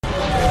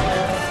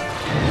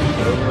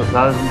Over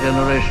 1,000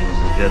 generations,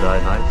 the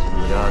Jedi Knights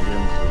and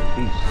Guardians of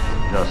Peace,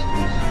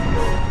 Justice,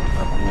 Evil,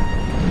 Happiness,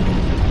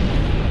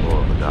 or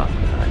the Dark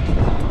Side.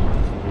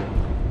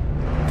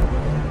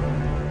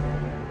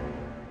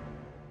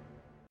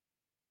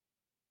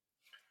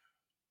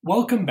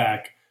 Welcome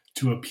back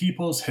to A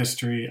People's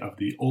History of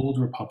the Old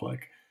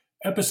Republic,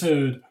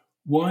 episode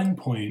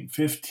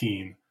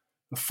 1.15,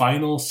 the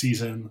final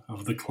season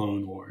of the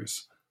Clone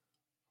Wars.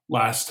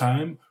 Last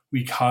time,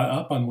 we caught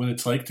up on what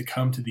it's like to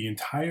come to the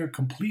entire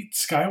complete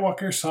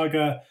Skywalker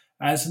saga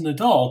as an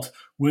adult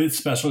with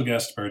special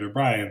guest Bert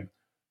O'Brien.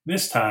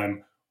 This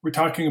time, we're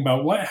talking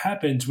about what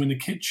happens when a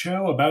kid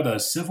show about a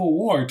civil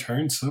war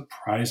turns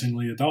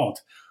surprisingly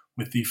adult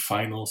with the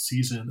final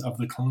season of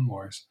the Clone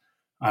Wars.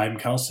 I'm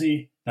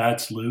Kelsey,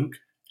 that's Luke,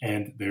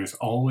 and there's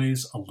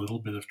always a little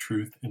bit of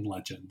truth in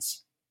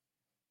legends.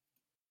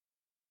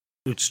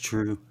 It's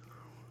true.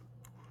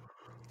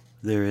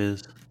 There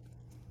is.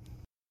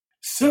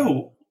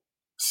 So,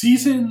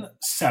 Season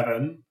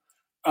 7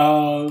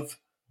 of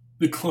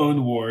the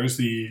Clone Wars,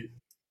 the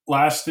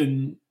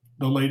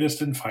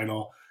latest and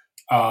final,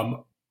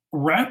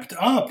 wrapped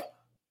up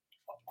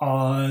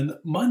on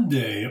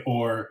Monday,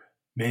 or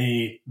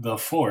May the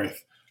 4th,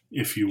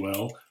 if you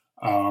will.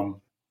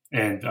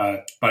 And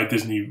by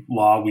Disney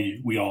law,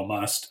 we all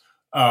must.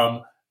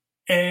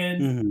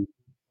 And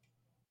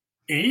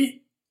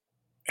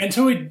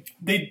so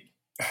they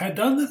had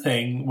done the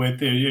thing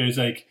with it was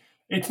like,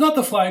 it's not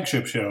the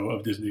flagship show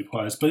of Disney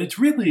Plus, but it's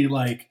really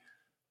like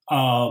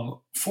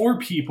for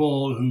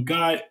people who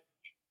got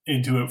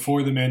into it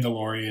for The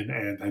Mandalorian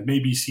and had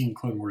maybe seen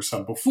Clone Wars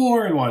some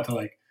before and wanted to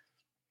like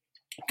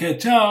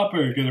catch up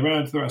or get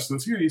around to the rest of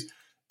the series.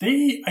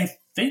 They, I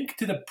think,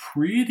 did a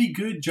pretty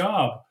good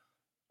job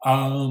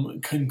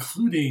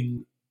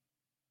concluding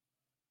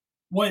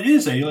what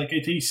is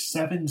it's a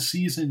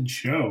 7-season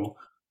show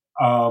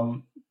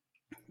about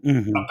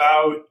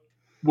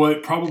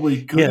what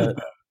probably could have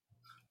been.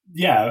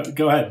 Yeah,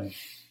 go ahead.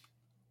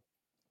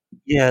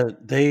 Yeah,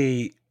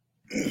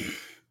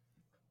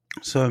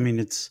 so I mean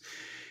it's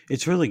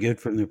really good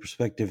from the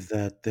perspective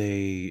that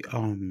they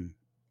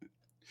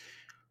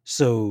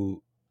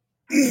so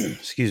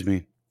excuse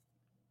me.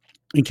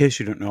 In case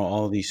you don't know,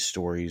 all of these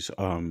stories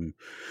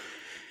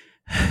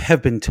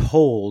have been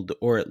told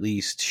or at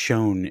least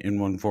shown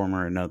in one form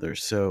or another.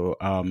 So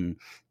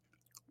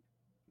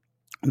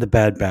the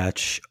Bad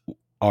Batch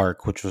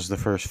arc, which was the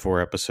first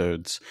 4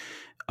 episodes,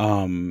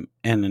 and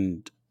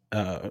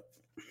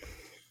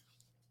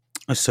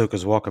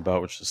Ahsoka's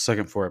Walkabout, which is the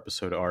second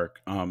 4-episode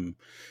arc,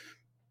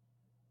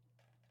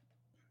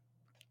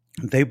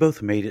 they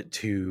both made it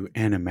to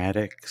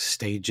animatic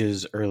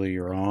stages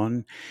earlier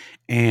on,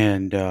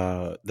 and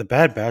the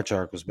Bad Batch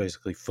arc was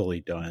basically fully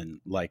done,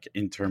 like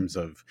in terms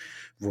of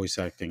voice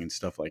acting and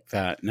stuff like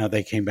that. Now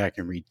they came back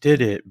and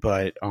redid it,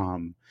 but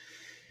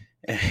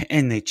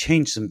and they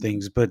changed some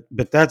things, but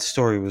that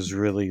story was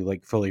really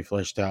like fully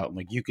fleshed out.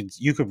 Like you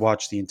could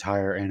watch the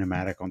entire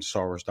animatic on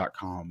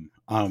StarWars.com.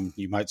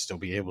 You might still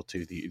be able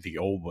to, the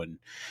old one.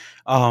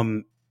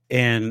 And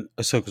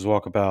Ahsoka's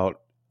Walkabout,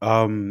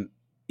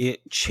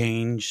 it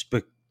changed,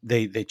 but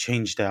they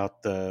changed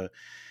out the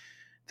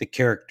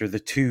character.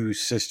 The two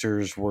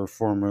sisters were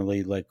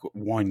formerly like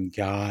one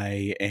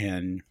guy,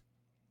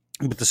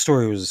 but the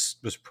story was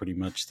pretty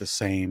much the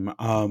same.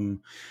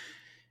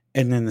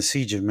 And then the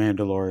Siege of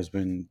Mandalore has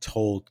been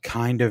told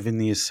kind of in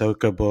the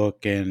Ahsoka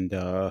book and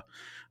a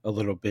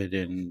little bit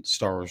in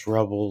Star Wars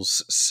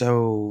Rebels.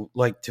 So,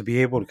 like, to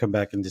be able to come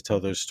back and to tell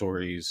those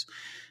stories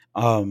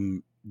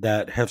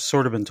that have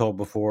sort of been told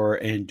before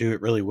and do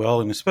it really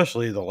well, and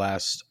especially the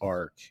last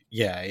arc,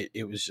 yeah,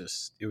 it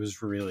was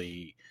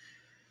really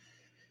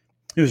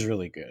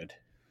good.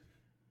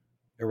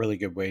 A really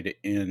good way to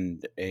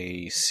end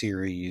a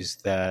series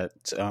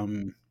that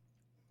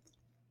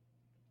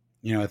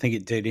I think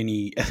it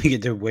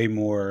did way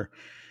more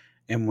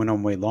and went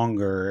on way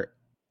longer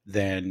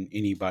than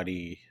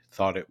anybody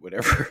thought it would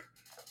ever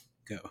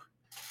go.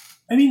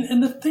 I mean,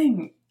 and the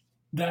thing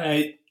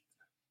that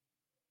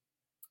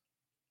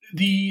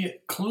the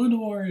Clone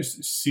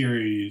Wars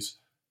series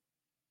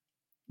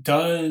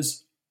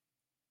does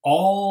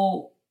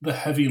all the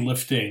heavy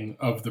lifting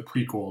of the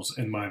prequels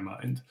in my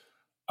mind.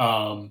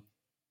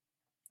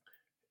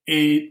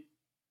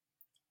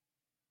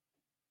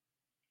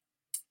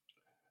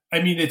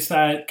 It's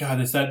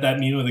that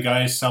meme of the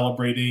guy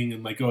celebrating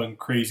and like going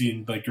crazy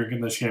and like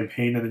drinking the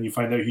champagne, and then you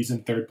find out he's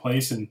in third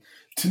place. And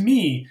to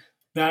me,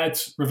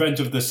 that's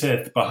Revenge of the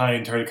Sith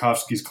behind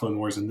Tartakovsky's Clone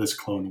Wars and this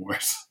Clone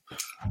Wars.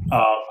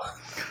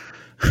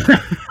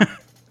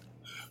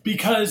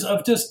 Because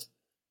of just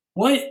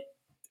what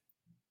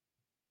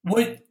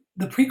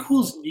the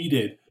prequels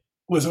needed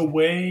was a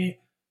way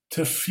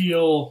to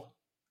feel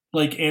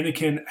like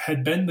Anakin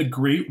had been the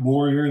great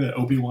warrior that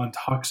Obi-Wan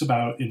talks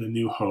about in A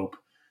New Hope,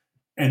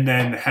 and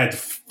then had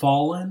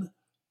fallen,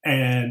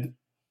 and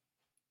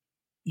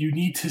you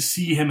need to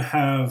see him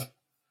have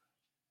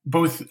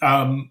both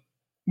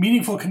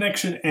meaningful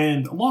connection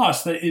and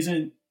loss that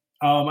isn't,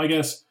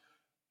 that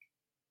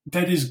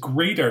is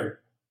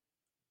greater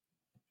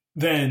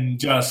than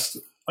just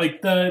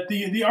like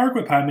the arc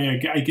with Padme.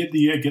 I get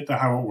the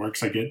how it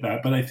works. I get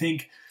that, but I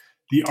think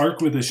the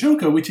arc with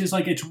Ashoka, which is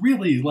like it's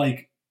really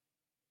like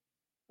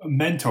a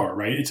mentor,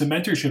 right? It's a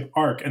mentorship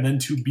arc, and then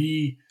to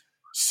be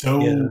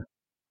so Yeah.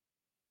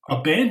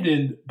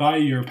 abandoned by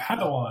your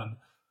Padawan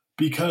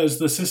because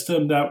the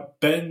system that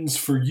bends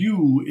for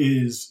you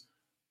is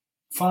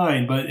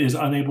fine, but is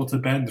unable to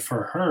bend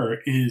for her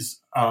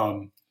is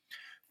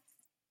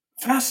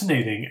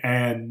fascinating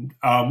and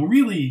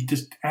really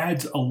just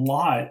adds a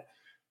lot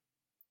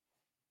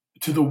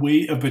to the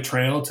weight of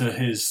betrayal to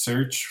his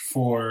search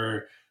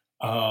for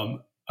an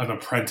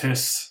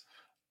apprentice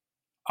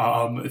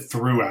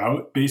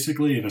throughout,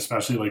 basically, and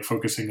especially like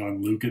focusing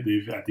on Luke at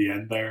the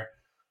end there.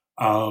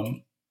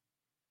 Um,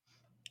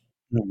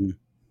 Mhm.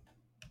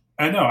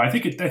 I know. I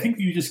think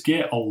you just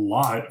get a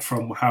lot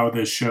from how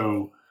this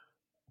show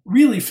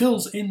really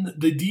fills in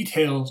the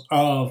details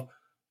of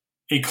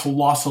a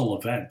colossal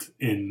event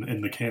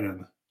in the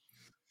canon.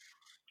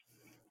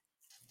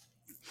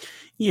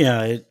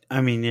 Yeah,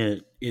 I mean,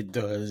 it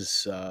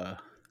does a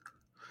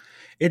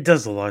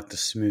lot to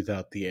smooth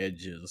out the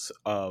edges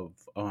of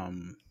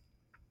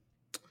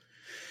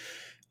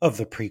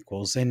the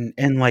prequels,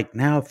 and like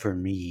now for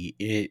me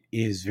it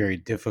is very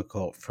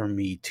difficult for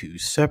me to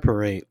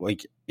separate,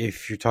 like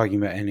if you're talking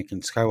about Anakin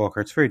Skywalker,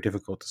 it's very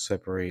difficult to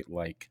separate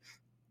like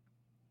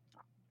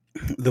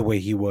the way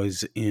he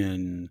was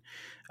in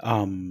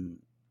um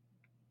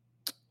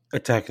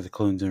Attack of the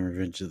Clones and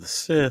Revenge of the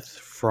Sith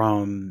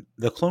from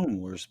the Clone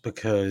Wars,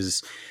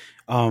 because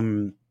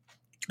um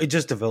it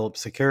just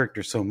develops the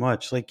character so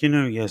much. Like,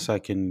 yes, I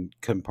can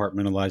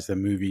compartmentalize the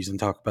movies and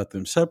talk about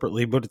them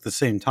separately, but at the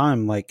same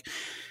time, like,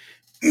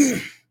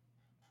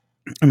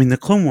 I mean, the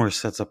Clone Wars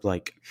sets up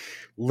like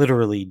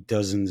literally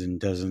dozens and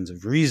dozens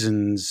of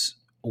reasons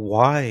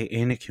why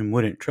Anakin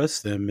wouldn't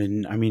trust them.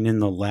 And I mean, in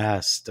the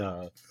last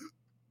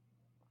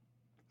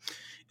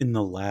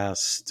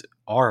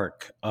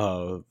arc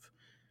of,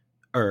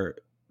 or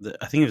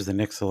I think it was the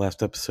next to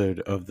last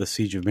episode of the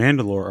Siege of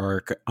Mandalore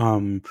arc,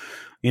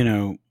 you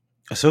know,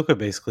 Ahsoka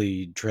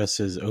basically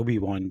dresses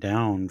Obi-Wan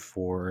down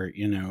for,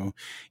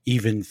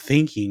 even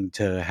thinking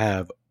to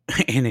have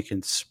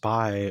Anakin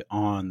spy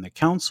on the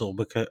council,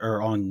 because,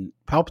 or on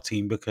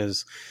Palpatine,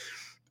 because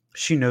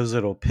she knows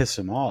it'll piss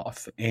him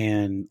off.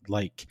 And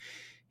like,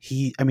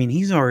 I mean,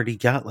 he's already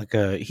got like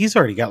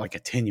a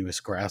tenuous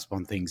grasp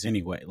on things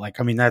anyway.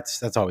 Like, I mean,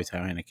 that's always how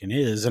Anakin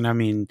is. And I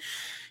mean,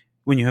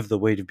 when you have the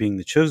weight of being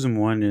the chosen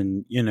one,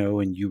 and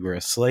and you were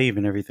a slave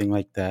and everything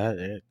like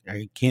that,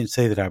 I can't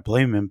say that I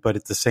blame him, but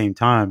at the same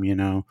time,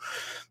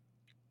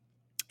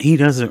 he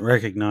doesn't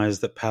recognize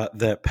that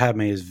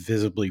Padme is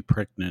visibly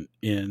pregnant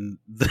in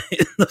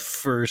in the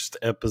first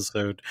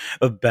episode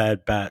of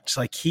Bad Batch.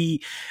 Like,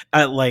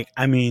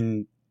 I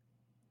mean,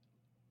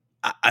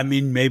 I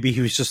mean, maybe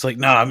he was just like,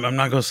 no, I'm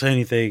not going to say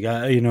anything.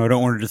 I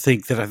don't want her to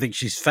think that I think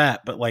she's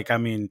fat. But like, I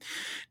mean,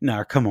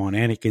 no, come on,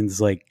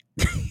 Anakin's like,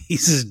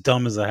 he's as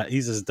dumb as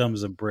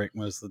a brick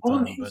most of the Well,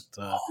 and time. But he's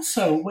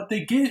also what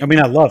they get. I mean,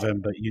 I love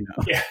him, but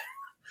Yeah,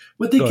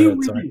 what they go get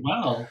ahead. Sorry. really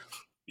well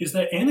is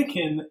that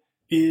Anakin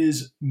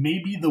is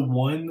maybe the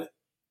one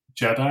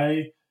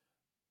Jedi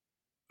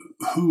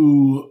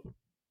who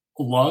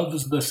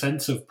loves the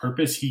sense of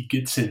purpose he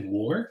gets in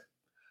war.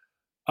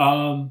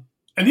 And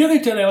the other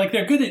Jedi, like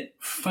they're good at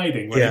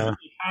fighting, right? Yeah,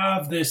 They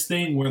have this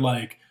thing where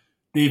like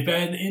they've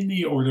been in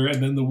the order,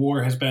 and then the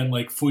war has been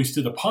like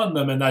foisted upon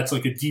them, and that's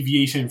like a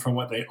deviation from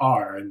what they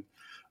are. And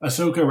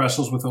Ahsoka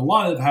wrestles with a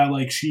lot of how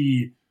like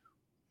she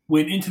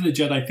went into the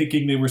Jedi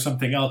thinking they were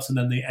something else, and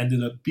then they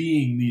ended up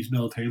being these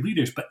military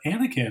leaders. But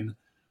Anakin,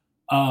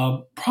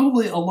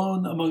 probably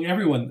alone among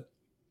everyone,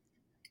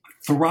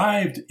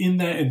 thrived in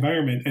that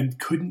environment and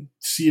couldn't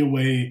see a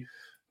way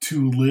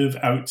to live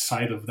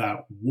outside of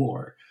that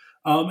war.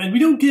 And we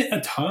don't get a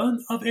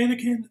ton of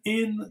Anakin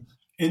in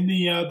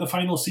the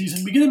final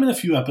season. We get him in a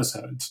few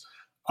episodes,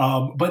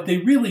 but they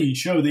really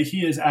show that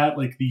he is at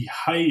like the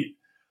height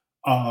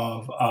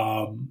of,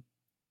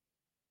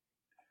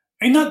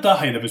 and not the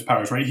height of his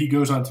powers. Right, he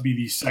goes on to be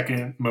the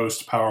second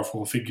most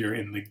powerful figure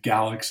in the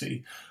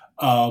galaxy.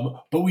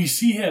 But we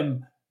see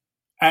him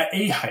at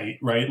a height,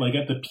 right? Like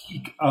at the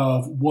peak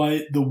of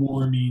what the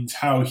war means,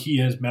 how he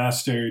has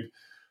mastered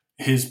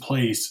his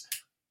place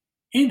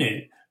in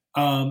it.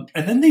 And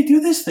then they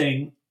do this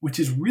thing, which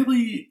is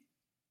really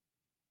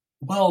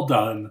well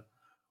done,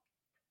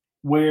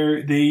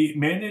 where they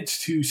manage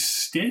to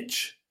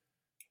stitch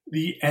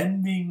the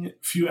ending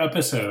few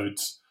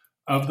episodes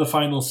of the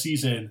final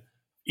season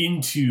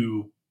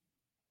into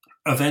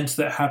events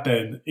that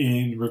happen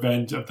in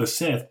Revenge of the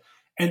Sith.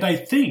 And I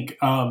think,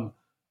 at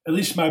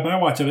least my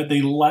watch of it,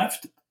 they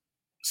left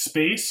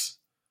space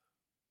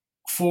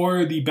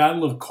for the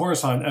Battle of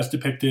Coruscant as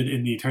depicted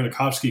in the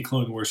Tartakovsky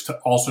Clone Wars to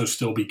also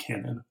still be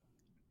canon.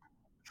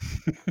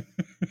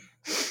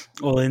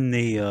 well, in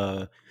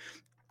the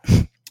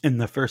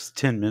first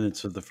 10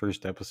 minutes of the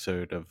first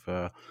episode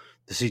of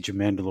the Siege of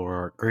Mandalore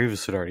arc,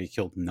 Grievous had already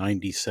killed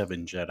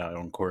 97 Jedi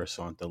on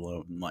Coruscant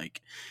alone,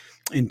 like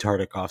in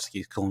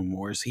Tartakovsky's Clone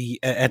Wars.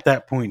 At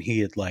that point he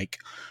had like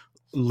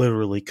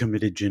literally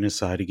committed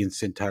genocide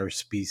against entire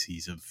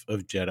species of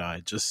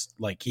Jedi. Just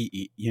like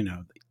he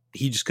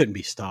just couldn't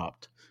be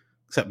stopped,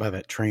 except by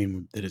that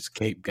train that his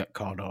cape got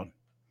caught on.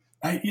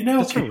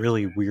 That's a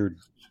really weird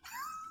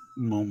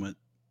moment.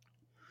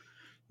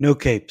 No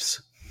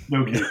capes.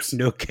 No capes.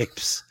 No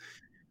capes.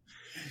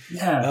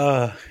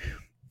 Yeah.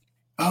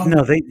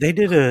 No, they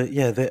did a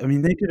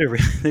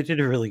they did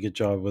a really good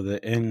job with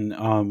it, and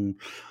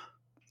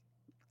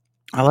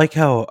I like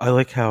how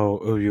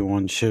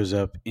Obi-Wan shows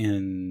up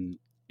in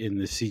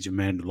the Siege of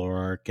Mandalore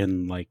arc,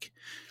 and like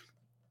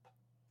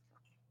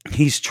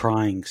he's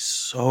trying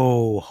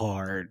so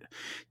hard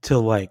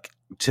to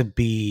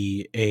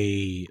be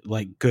a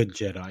like good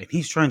Jedi.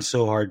 He's trying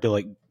so hard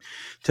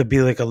to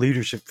be like a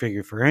leadership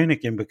figure for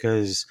Anakin,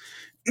 because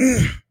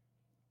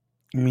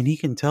I mean, he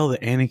can tell that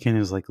Anakin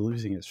is like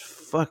losing his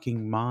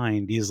fucking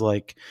mind. He's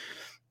like,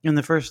 in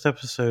the first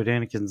episode,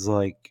 Anakin's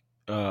like,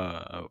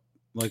 well,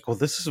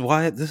 this is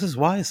why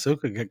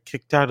Ahsoka got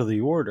kicked out of the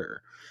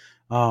Order,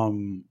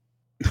 and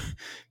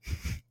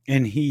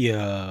he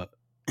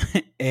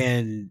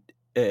and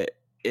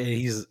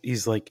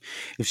he's like,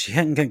 if she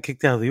hadn't gotten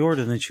kicked out of the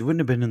Order, then she wouldn't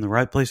have been in the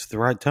right place at the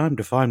right time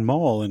to find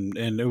Maul. And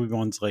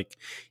Obi-Wan's like,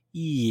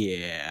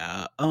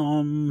 yeah,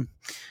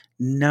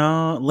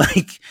 no,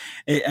 like,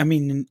 I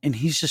mean, and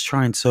he's just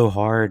trying so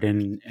hard,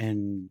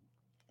 and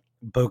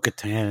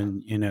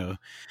Bo-Katan,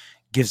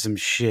 gives him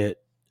shit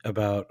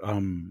about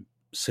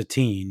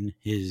Satine,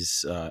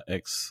 his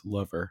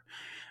ex-lover,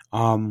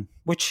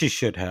 which she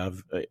should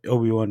have.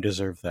 Obi-Wan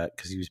deserved that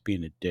because he was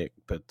being a dick,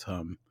 but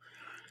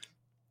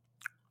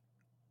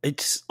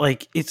it's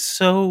like it's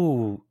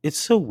so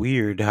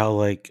weird how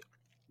like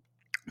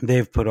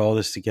they've put all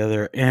this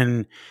together.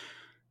 And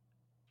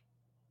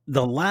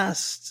the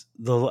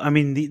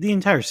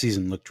entire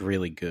season looked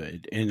really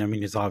good, and I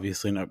mean it's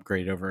obviously an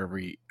upgrade over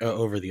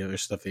the other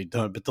stuff they've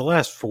done, but the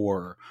last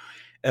 4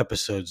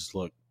 episodes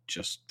look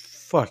just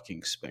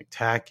fucking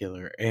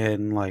spectacular.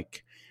 And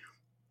like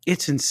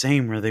it's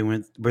insane where they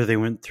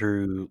went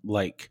through,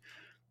 like,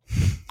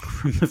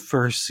 from the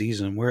first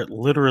season, where it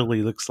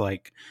literally looks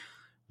like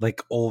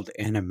old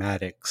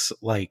animatics.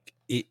 Like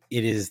it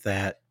is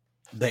that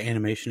the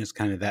animation is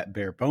kind of that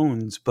bare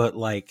bones, but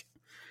like,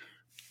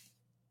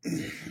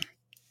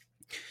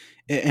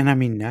 and I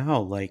mean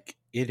now, like,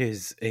 it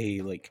is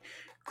a like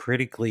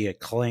literally a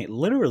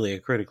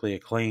critically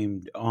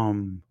acclaimed,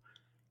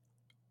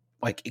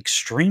 like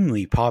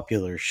extremely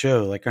popular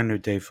show. Like, I know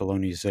Dave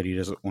Filoni said he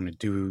doesn't want to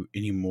do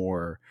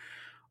anymore.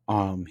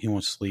 He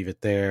wants to leave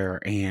it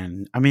there,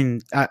 and I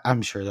mean,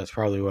 I'm sure that's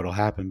probably what'll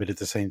happen. But at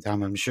the same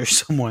time, I'm sure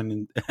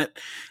someone at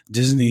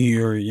Disney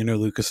or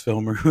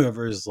Lucasfilm or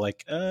whoever is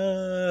like,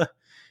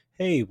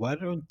 hey, why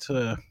don't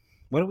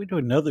we do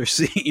another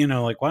scene?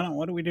 Like, why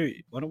don't we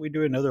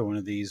do another one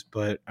of these?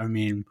 But I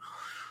mean,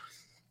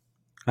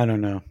 I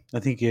don't know. I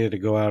think you had to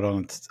go out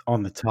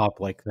on the top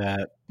like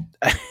that.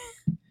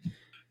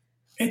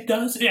 It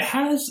does. It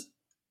has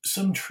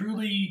some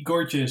truly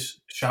gorgeous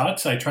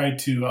shots. I tried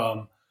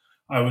to.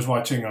 I was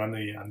watching on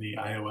the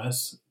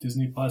iOS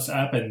Disney Plus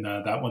app, and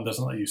that one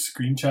doesn't let you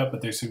screenshot,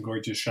 but there's some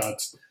gorgeous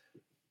shots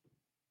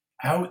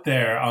out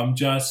there.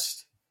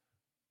 Just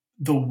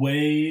the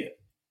way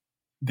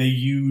they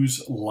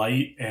use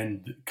light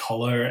and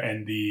color,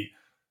 and the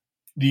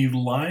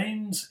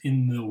lines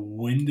in the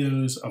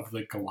windows of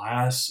the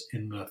glass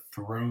in the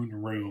throne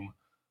room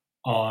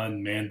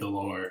on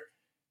Mandalore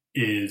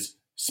is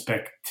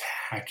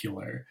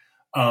spectacular.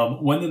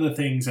 One of the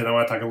things, and I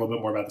want to talk a little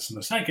bit more about this in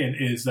a second,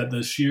 is that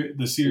the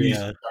series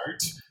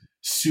starts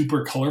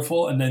super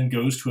colorful and then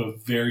goes to a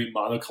very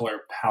monocolor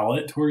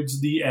palette towards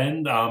the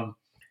end. And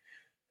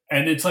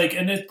it's like,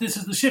 this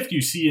is the shift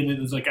you see, and it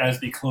is like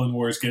as the Clone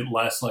Wars get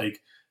less like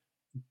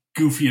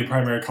goofy and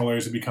primary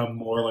colors and become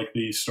more like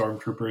the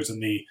stormtroopers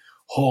and the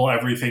whole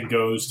everything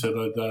goes to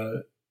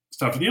the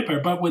stuff of the Empire.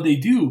 But what they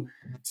do,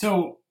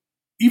 so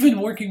even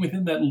working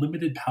within that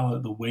limited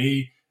palette, the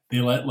way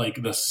they let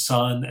like the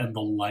sun and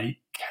the light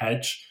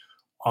catch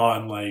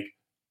on like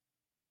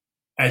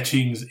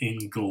etchings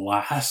in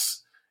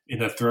glass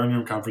in a throne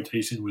room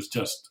confrontation was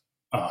just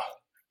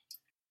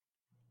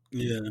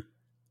yeah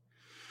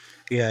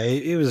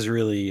it was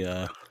really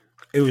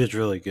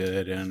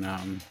good.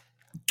 And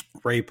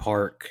Ray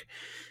Park,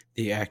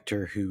 the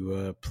actor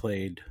who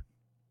played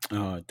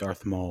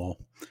Darth Maul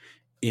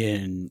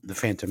in The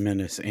Phantom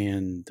Menace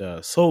and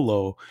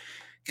Solo,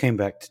 came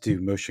back to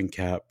do motion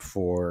cap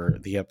for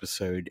the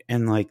episode.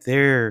 And like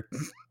I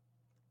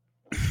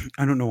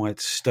don't know why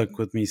it stuck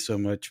with me so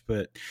much,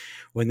 but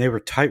when they were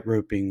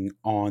tightroping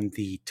on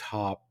the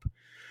top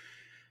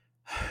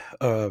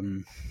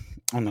of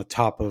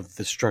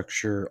the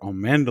structure on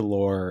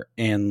Mandalore,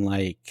 and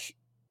like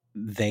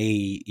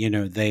they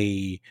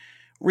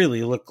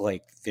really look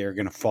like they're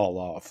gonna fall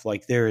off.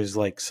 Like there is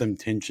like some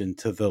tension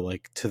to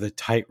the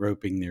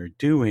tightroping they're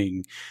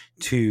doing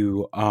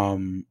to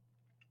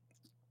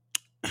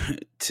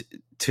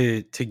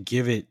to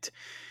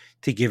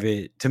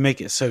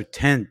make it so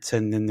tense,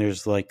 and then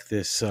there's like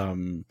this I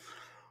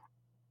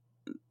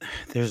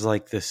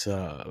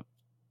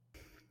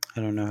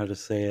don't know how to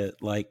say it,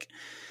 like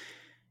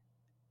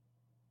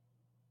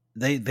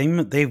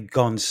they've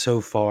gone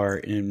so far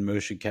in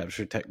motion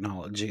capture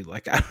technology,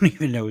 like I don't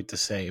even know what to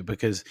say,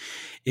 because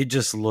it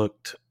just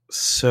looked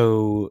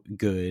so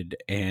good.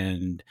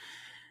 And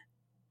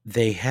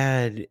they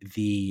had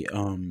the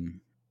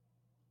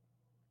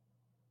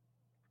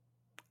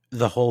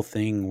whole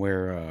thing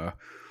where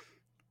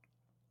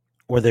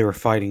they were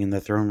fighting in the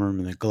throne room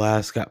and the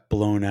glass got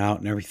blown out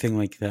and everything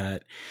like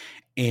that.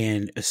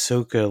 And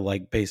Ahsoka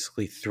like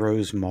basically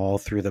throws Maul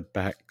through the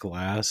back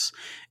glass,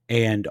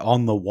 and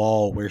on the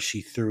wall where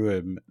she threw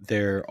him,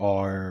 there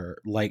are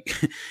like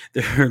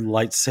there are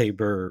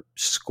lightsaber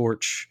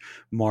scorch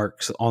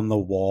marks on the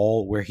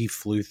wall where he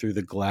flew through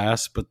the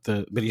glass, but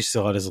he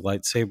still had his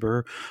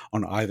lightsaber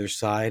on either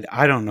side.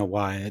 I don't know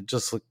why. That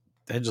just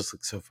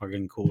looks so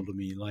fucking cool to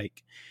me.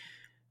 Like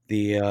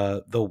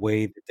the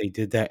way that they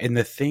did that, and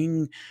the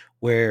thing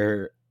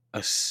where I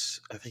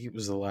think it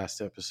was the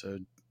last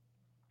episode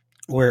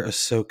where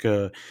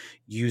Ahsoka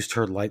used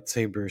her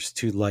lightsabers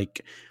to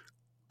like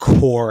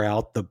core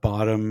out the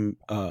bottom,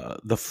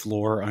 the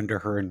floor under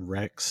her and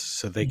Rex,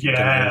 so they could get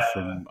away Yeah.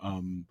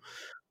 from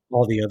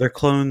all the other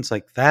clones.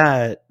 Like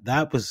that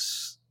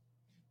was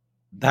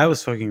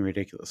fucking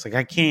ridiculous. Like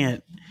I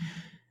can't,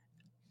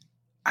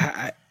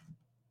 I,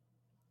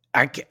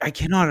 I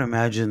cannot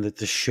imagine that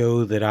the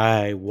show that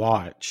I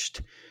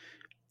watched,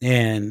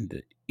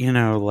 and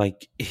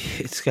like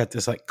it's got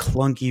this like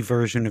clunky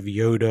version of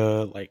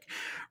Yoda like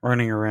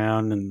running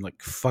around and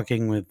like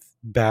fucking with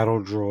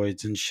battle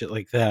droids and shit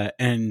like that,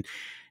 and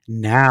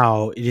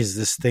now it is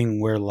this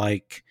thing where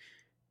like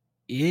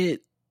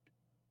it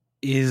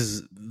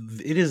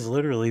it is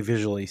literally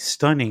visually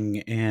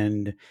stunning,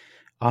 and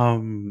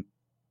um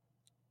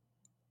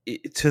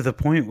to the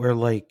point where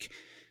like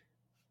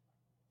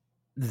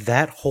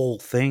that whole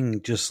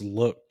thing just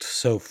looked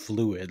so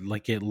fluid.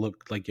 Like it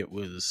looked like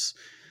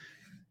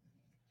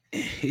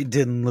it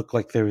didn't look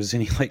like there was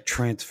any like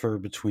transfer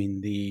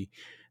between the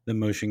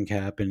motion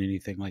cap and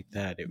anything like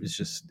that. It's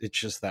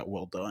just that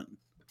well done.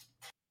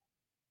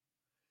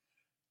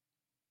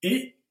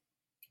 The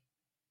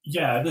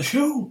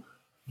show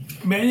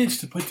managed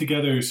to put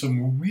together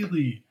some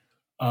really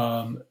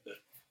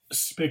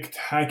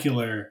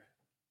spectacular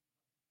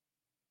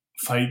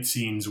fight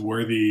scenes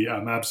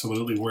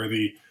absolutely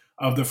worthy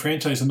of the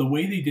franchise. And the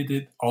way they did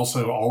it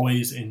also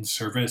always in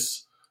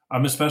service,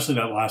 especially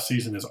that last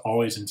season, is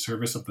always in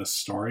service of the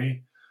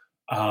story,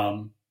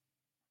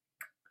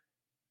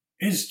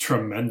 is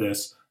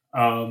tremendous.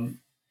 Just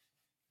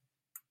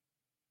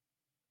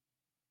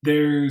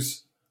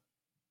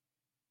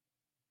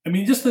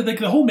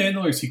the whole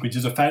Mandalore sequence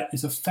is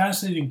a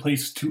fascinating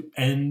place to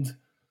end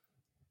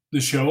the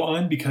show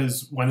on,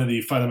 because one of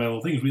the fundamental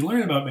things we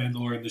learn about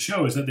Mandalore in the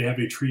show is that they have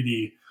a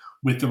treaty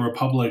with the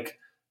Republic,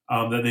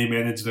 that they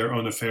manage their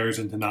own affairs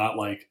and to not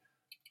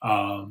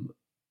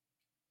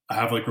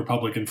have like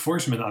Republic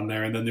enforcement on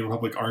there, and then the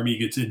Republic army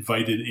gets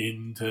invited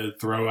in to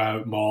throw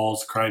out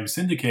Maul's crime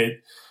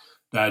syndicate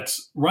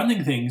that's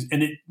running things,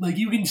 and it like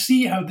you can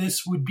see how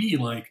this would be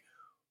like.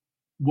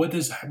 What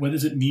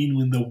does it mean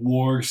when the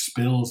war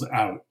spills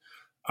out,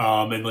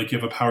 and like you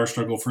have a power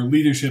struggle for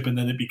leadership, and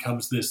then it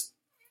becomes this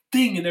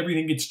thing, and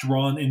everything gets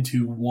drawn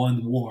into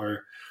one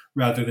war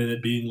rather than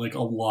it being like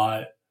a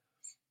lot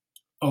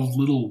of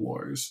little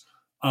wars.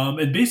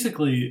 And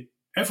basically,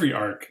 every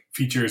arc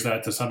features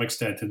that to some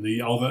extent.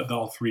 In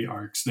all three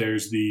arcs,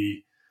 there's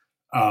the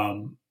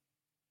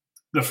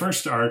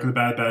first arc, the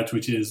Bad Batch,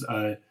 which is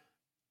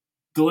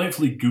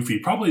delightfully goofy,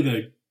 probably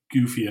the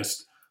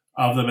goofiest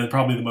of them, and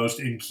probably the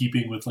most in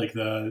keeping with like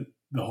the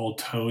whole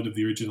tone of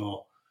the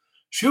original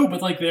show.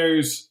 But like,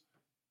 there's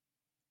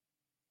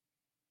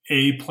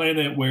a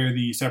planet where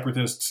the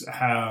Separatists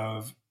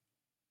have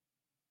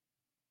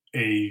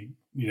a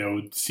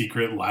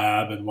secret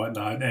lab and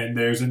whatnot, and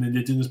there's an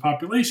indigenous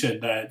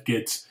population that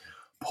gets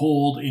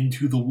pulled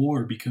into the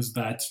war because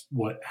that's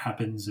what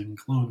happens in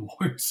Clone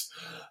Wars.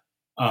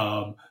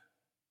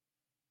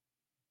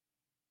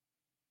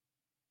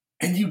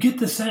 And you get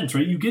the sense,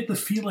 right? You get the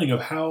feeling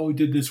of how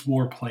did this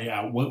war play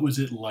out? What was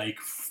it like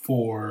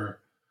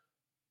for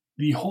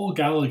the whole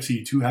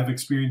galaxy to have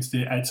experienced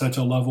it at such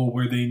a level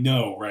where they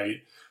know,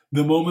 right?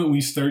 The moment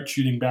we start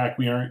shooting back,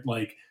 we aren't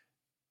like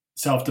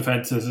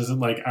self-defense. This isn't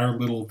like our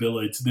little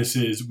village.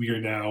 We are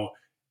now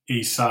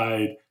a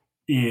side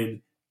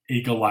in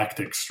a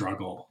galactic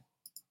struggle.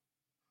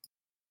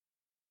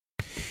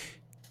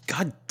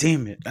 God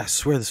damn it. I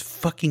swear this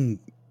fucking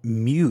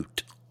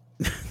mute.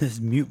 This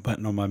mute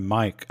button on my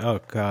mic. Oh,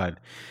 God.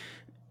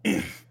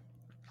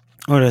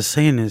 What I was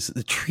saying is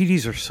the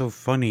treaties are so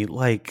funny.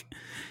 Like,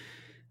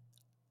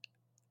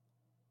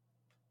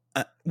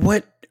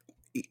 what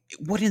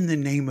in the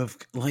name of,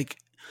 like,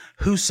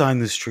 who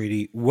signed this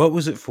treaty? What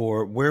was it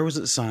for? Where was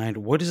it signed?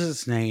 What is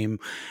its name?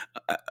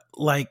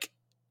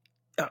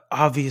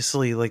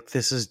 Obviously, like,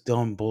 this is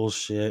dumb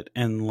bullshit.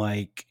 And,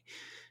 like,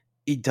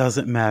 it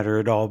doesn't matter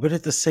at all. But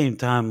at the same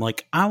time,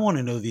 like, I want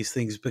to know these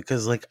things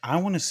because, like, I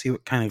want to see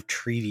what kind of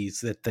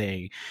treaties that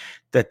they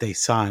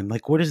sign.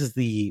 Like, what is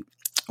the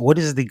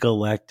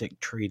Galactic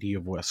Treaty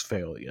of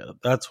Westphalia?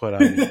 That's what I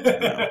need to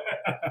know.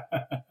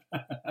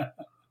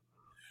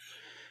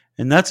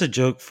 And that's a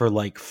joke for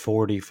like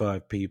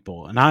 45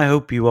 people, and I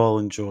hope you all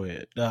enjoy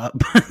it.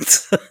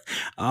 But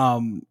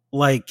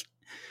like,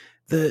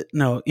 the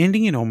no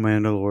ending it on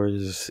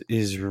Mandalore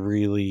is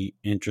really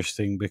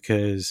interesting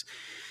because,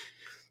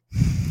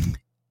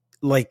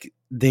 like,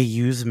 they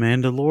use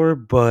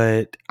Mandalore,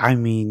 but I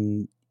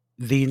mean,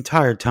 the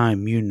entire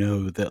time you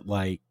know that,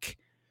 like,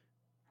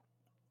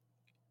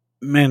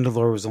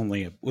 Mandalore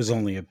was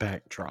only a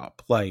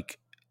backdrop, like,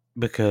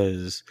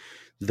 because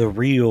the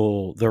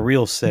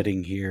real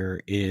setting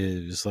here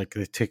is like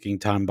the ticking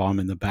time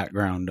bomb in the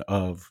background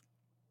of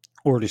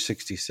Order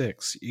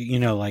 66. You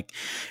know, like,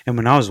 and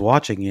when I was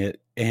watching it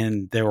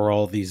and there were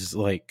all these,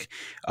 like,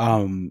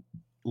 um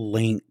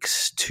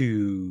links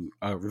to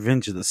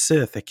Revenge of the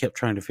Sith, I kept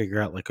trying to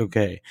figure out, like,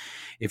 okay,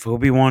 if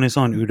Obi-Wan is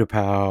on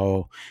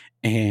Utapau,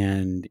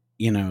 and,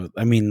 you know,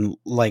 I mean,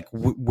 like,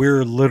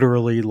 we're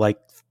literally like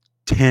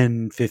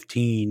 10,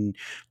 15,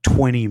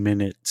 20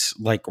 minutes,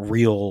 like,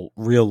 real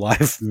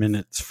life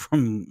minutes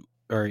from,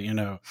 or, you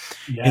know,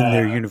 in Yeah.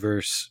 their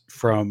universe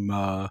from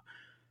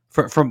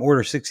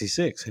Order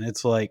 66. And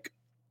it's like,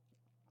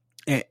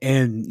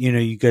 and you know,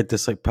 you get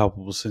this, like,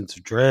 palpable sense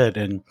of dread,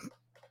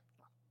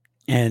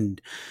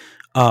 and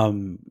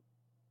um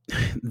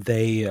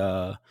they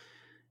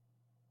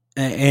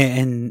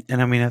and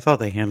I mean, I thought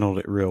they handled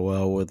it real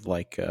well with,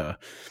 like,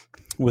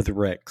 with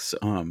Rex,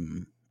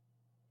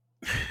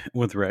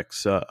 with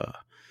Rex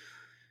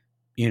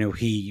you know,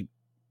 he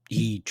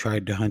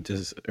tried to hunt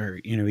us,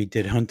 or, you know, he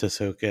did hunt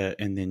Ahsoka,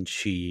 and then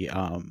she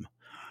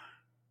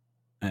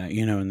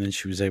you know, and then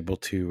she was able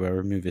to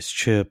remove his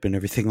chip and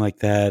everything like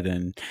that,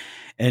 and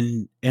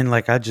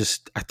like, I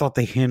thought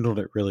they handled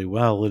it really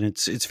well, and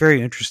it's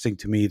very interesting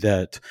to me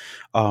that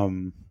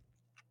um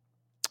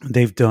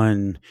they've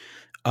done,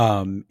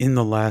 in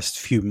the last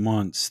few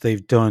months,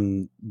 they've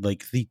done,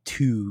 like, the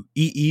two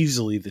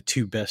easily the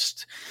two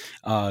best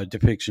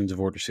depictions of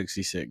Order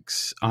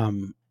 66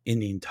 in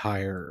the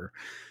entire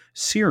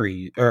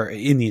series, or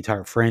in the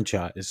entire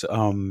franchise.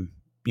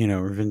 You know,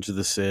 Revenge of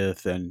the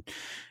Sith and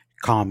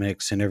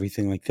comics and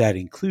everything like that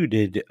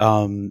included.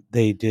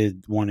 They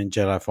did one in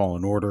Jedi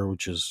Fallen Order,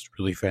 which is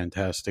really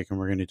fantastic, and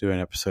we're going to do an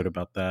episode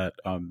about that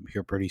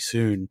here pretty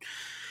soon.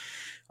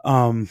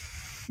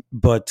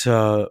 But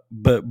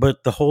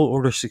the whole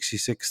Order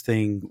 66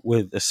 thing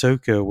with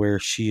Ahsoka, where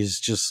she's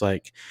just,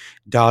 like,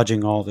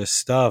 dodging all this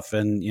stuff,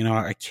 and, you know,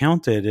 I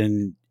counted,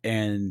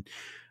 and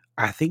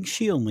I think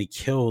she only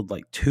killed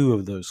like two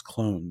of those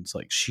clones.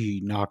 Like,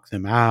 she knocked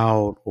them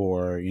out,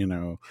 or, you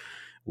know,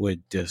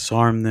 would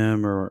disarm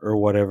them, or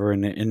whatever.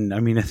 And I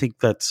mean, I think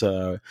that's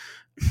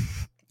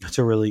that's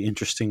a really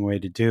interesting way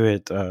to do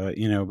it.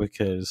 You know,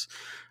 because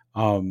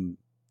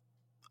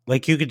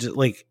like, you could just,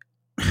 like,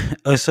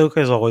 Ahsoka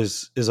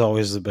is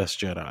always the best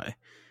Jedi,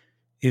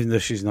 even though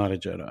she's not a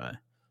Jedi,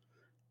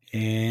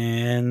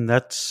 and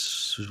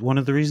that's one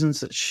of the reasons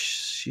that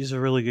she's a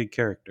really good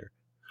character.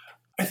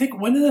 I think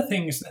one of the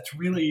things that's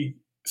really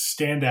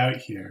stand out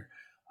here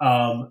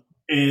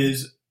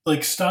is,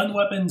 like, stun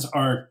weapons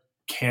are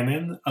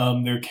canon.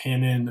 They're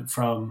canon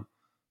from,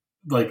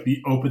 like,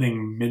 the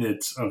opening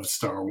minutes of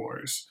Star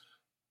Wars.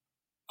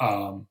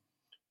 Like,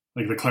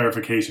 the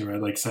clarification,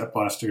 right? Like, set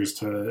blasters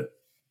to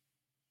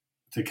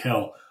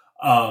kill.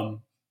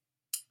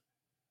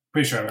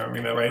 Pretty sure I'm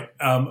remembering that right.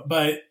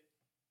 But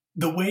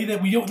the way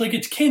that we don't, like,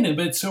 it's canon,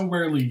 but it's so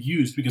rarely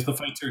used because the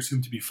fights are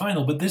assumed to be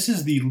final. But this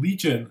is the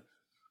legion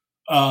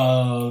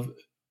of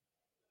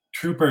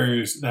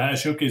troopers that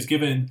Ashoka is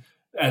given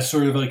as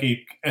sort of like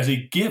as a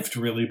gift,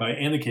 really, by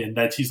Anakin,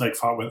 that he's, like,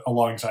 fought with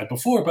alongside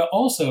before. But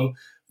also,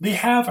 they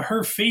have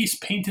her face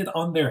painted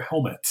on their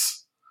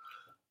helmets.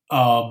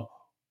 And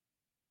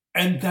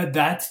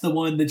that's the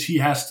one that she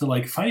has to,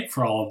 like, fight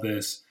for all of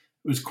this.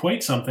 It was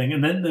quite something.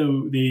 And then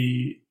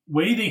the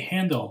way they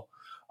handle,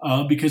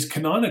 because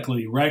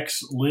canonically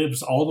Rex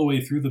lives all the way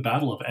through the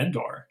Battle of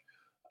Endor.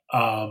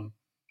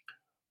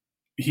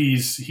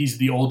 He's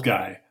the old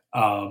guy.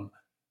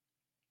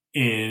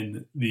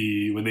 In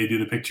the when they do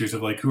the pictures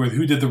of, like,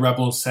 who did the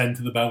rebels send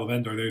to the Battle of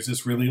Endor, there's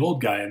this really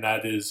old guy, and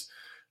that is,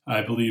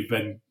 I believe,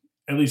 Ben,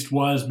 at least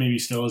was, maybe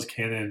still is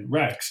canon,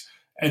 Rex.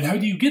 And how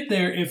do you get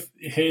there if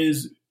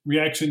his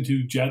reaction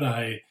to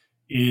Jedi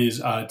is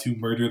to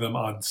murder them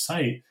on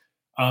sight?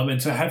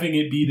 And so having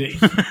it be that he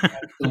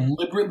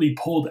deliberately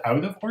pulled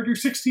out of Order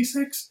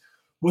 66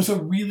 was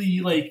a really,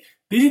 like,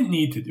 they didn't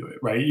need to do it,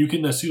 right? You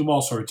can assume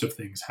all sorts of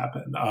things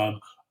happen.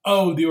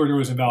 Oh, the order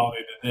was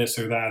invalidated, this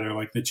or that, or,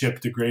 like, the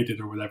chip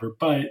degraded or whatever.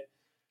 But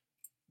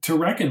to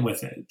reckon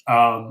with it,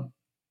 that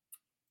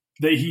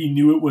he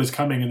knew it was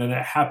coming, and then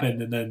it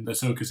happened, and then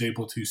Ahsoka's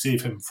able to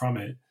save him from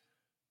it,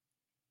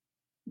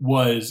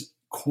 was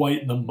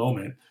quite the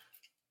moment.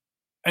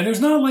 And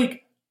there's not,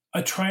 like,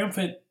 a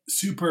triumphant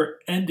super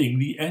ending.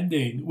 The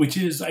ending, which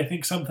is, I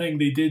think, something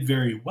they did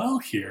very well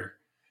here,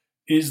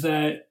 is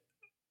that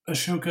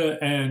Ashoka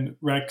and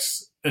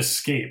Rex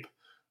escape.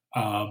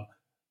 Um,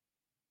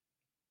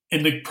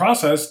 in the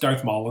process,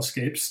 Darth Maul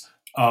escapes,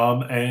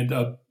 and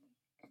a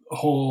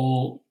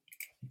whole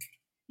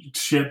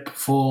ship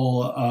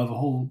full of a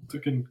whole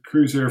freaking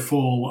cruiser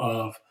full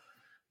of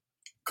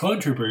clone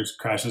troopers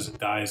crashes and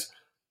dies.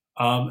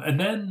 And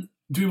then,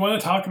 do we want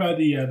to talk about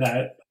the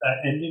that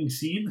ending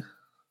scene?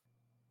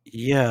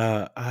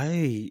 Yeah,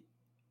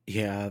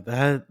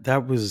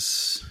 that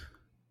was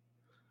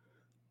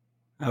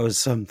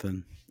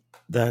something.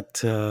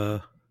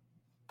 That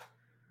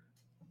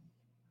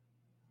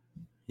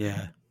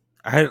yeah.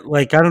 I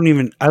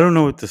don't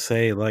know what to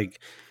say. Like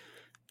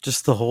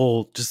just the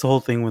whole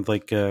thing with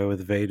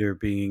Vader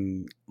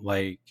being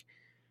like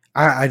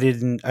I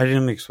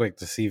didn't expect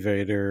to see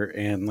Vader,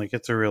 and like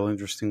it's a real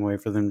interesting way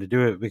for them to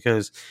do it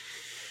because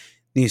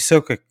the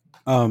Ahsoka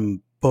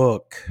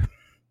book,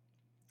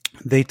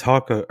 they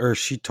talk or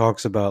she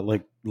talks about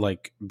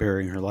like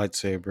burying her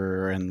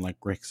lightsaber and like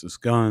Rex's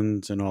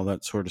guns and all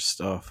that sort of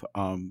stuff.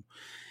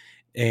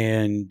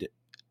 And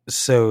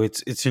so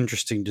it's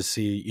interesting to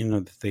see,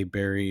 that they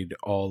buried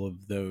all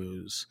of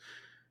those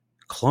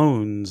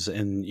clones,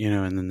 and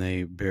and then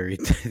they buried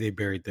they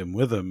buried them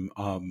with them.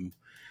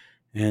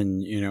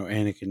 And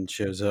Anakin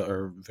shows up,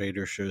 or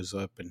Vader shows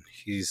up, and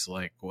he's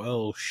like,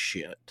 well,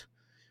 shit.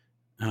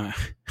 uh,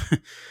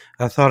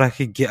 I thought I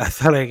could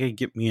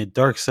get me a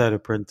dark side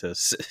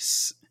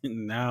apprentice.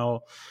 And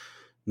now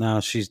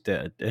she's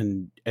dead.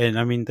 And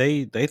I mean,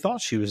 they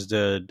thought she was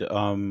dead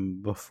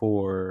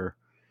before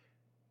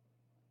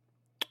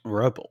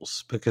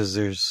Rebels, because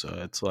there's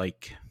it's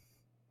like,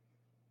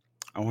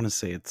 I want to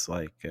say it's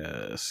like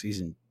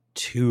season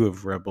 2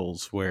 of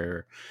Rebels,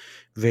 where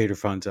Vader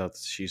finds out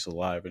that she's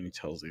alive, and he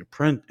tells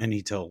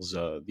he tells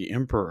the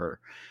Emperor,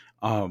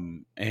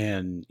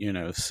 and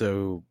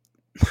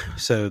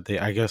so they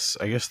I guess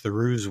the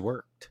ruse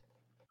worked.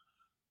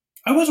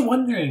 I was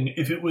wondering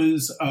if it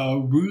was a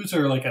ruse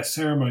or like a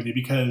ceremony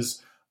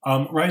because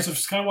Rise of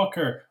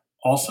Skywalker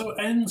also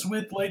ends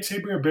with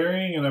lightsaber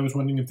burying, and I was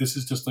wondering if this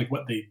is just like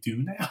what they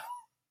do now.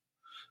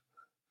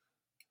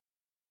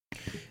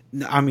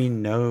 I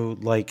mean, no,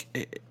 like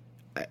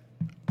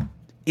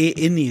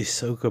in the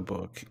Ahsoka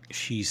book,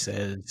 she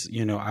says,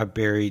 I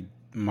buried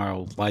my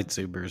old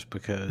lightsabers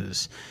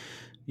because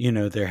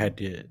there had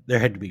to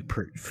be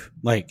proof.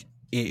 Like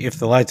if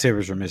the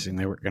lightsabers were missing,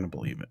 they weren't going to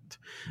believe it.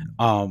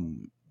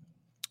 Um,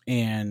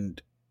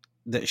 and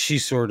that she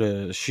sort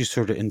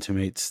of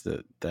intimates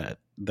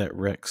that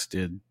Rex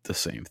did the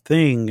same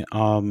thing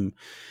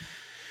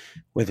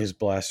with his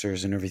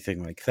blasters and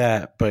everything like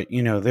that. But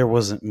there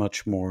wasn't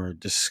much more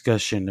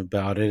discussion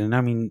about it. And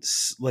I mean,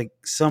 like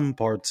some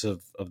parts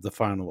of the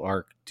final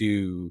arc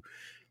do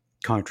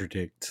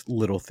contradict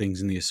little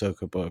things in the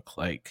Ahsoka book,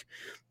 like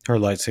her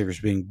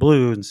lightsabers being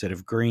blue instead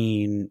of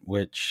green,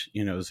 which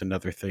is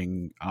another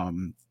thing.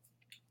 And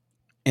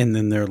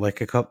then there are like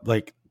a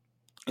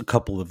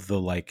couple of the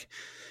like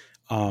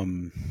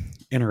um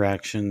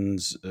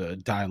interactions,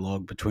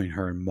 dialogue between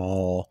her and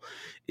Maul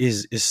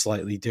is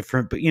slightly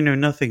different, but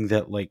nothing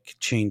that like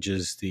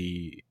changes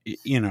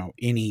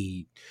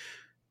any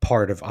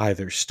part of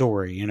either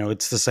story.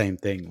 It's the same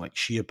thing. Like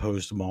she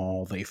opposed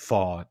Maul, they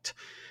fought,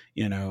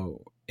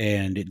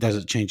 and it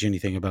doesn't change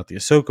anything about the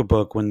Ahsoka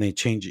book when they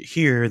change it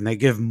here and they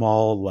give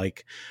Maul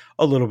like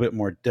a little bit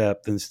more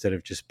depth, instead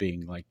of just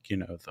being like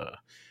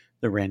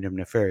the random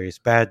nefarious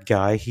bad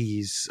guy.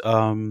 He's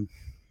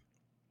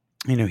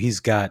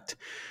got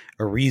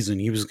a reason.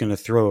 He was going to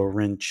throw a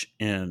wrench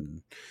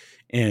in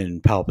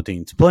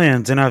Palpatine's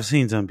plans, and I've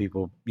seen some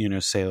people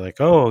say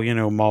like, oh,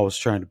 Maul was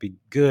trying to be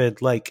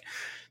good. Like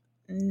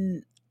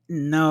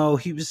no,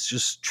 he was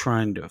just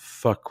trying to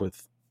fuck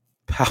with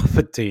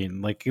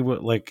Palpatine. Like he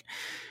would like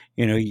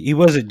he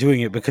wasn't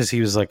doing it because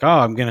he was like, oh,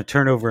 I'm going to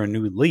turn over a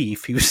new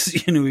leaf. He was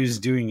he was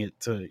doing it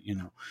to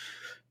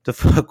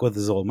fuck with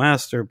his old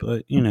master.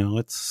 But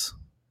it's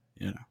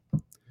I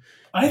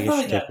I guess you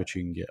thought, yeah, take what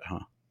you can get, huh?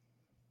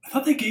 I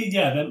thought they gave,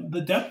 yeah,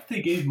 the depth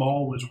they gave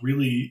Maul was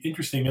really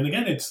interesting. And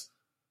again, it's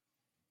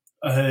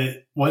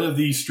one of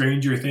the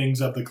stranger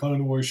things of the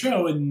Clone Wars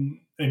show.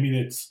 And I mean,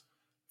 it's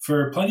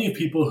for plenty of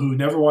people who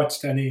never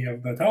watched any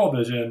of the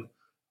television.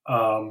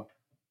 Um,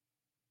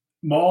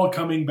 Maul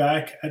coming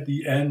back at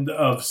the end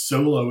of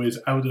Solo is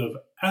out of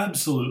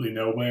absolutely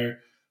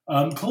nowhere.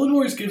 Clone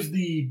Wars gives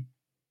the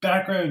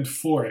background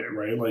for it,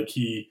 right? Like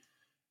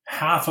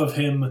half of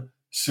him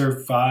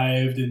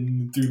survived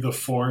and through the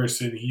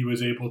Force, and he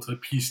was able to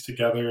piece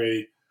together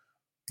a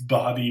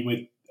body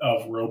with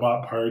of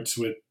robot parts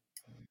with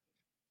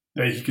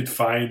that he could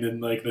find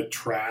in like the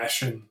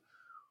trash and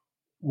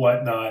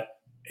whatnot.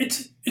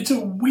 It's a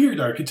weird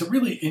arc. It's a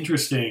really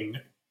interesting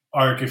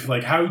arc. If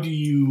like how do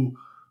you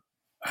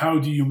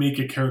make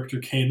a character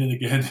canon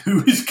again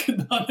who is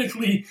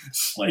canonically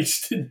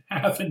sliced in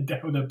half and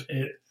down a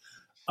pit?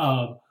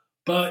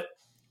 But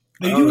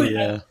they do Oh it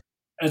yeah.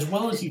 as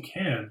well as you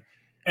can.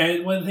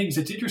 And one of the things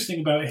that's interesting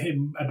about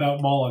him,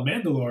 about Maul on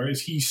Mandalore,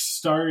 is he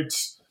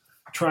starts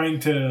trying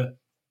to.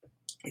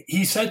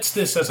 He sets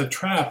this as a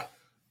trap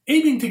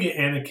aiming to get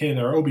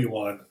Anakin or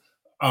Obi-Wan.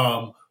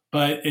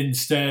 But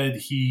instead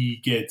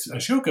he gets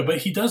Ashoka, but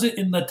he does it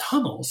in the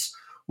tunnels,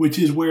 which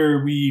is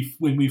where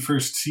when we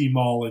first see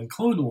Maul in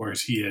Clone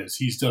Wars,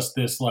 he's just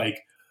this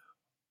like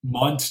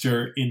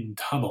monster in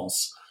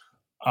tunnels.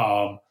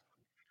 And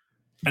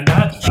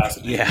that's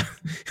fascinating. Yeah.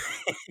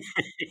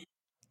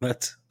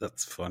 That's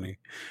funny.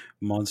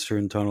 Monster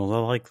in tunnels. I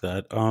like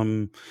that.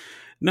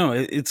 No,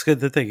 it's good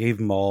that they gave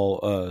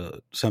Maul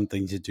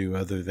something to do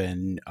other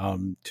than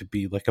to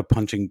be like a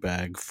punching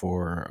bag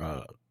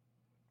for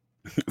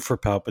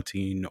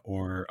Palpatine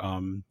or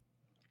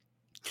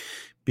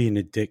being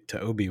a dick to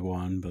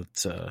Obi-Wan,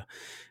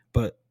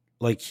 but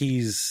like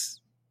he's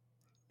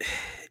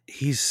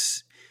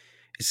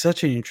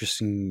such an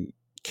interesting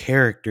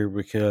character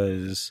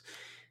because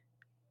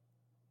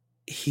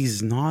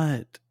he's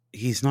not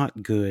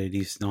good,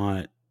 he's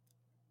not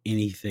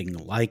anything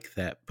like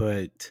that,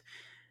 but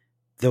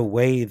the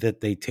way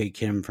that they take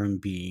him from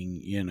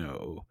being,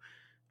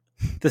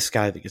 this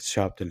guy that gets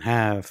chopped in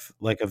half,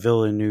 like a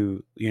villain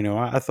who,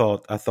 I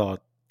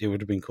thought it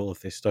would have been cool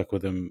if they stuck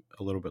with him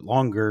a little bit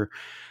longer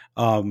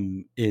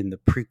in the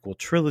prequel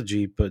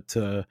trilogy, but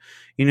to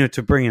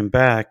bring him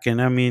back,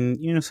 and I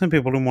mean, some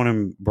people don't want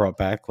him brought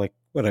back, like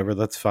whatever,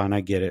 that's fine,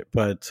 I get it,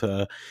 but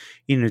to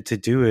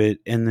do it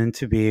and then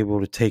to be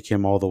able to take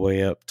him all the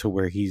way up to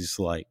where he's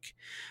like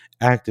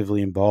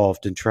actively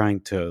involved in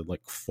trying to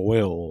like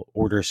foil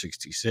Order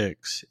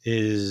 66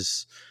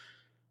 is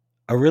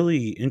a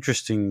really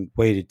interesting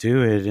way to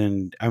do it.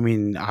 And I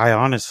mean, I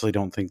honestly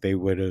don't think they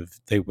would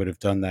have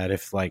done that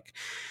if like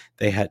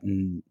they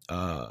hadn't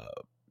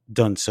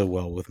done so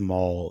well with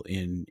Maul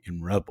in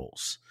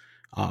Rebels,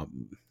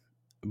 um,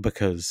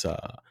 because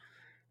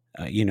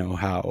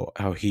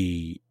how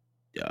he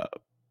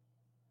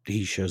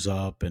shows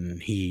up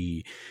and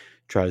he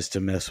tries to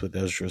mess with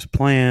Ezra's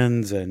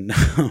plans and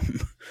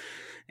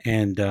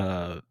and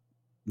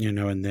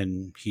and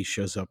then he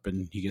shows up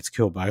and he gets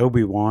killed by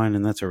Obi-Wan,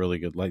 and that's a really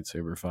good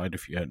lightsaber fight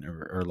if you hadn't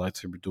ever, or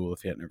lightsaber duel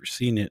if you hadn't ever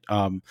seen it.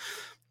 I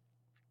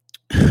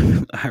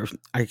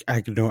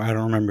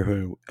don't remember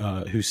who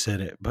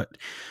said it, but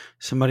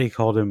somebody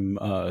called him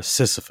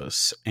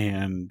Sisyphus,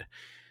 and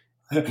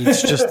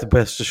it's just the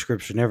best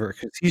description ever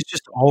because he's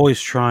just always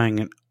trying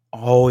and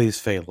always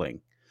failing,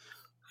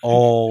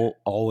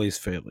 always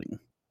failing.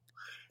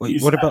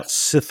 Wait, what about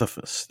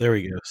Sisyphus? There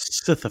we go,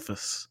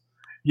 Sisyphus.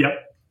 Yep,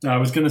 I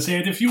was going to say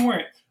it if you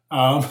weren't.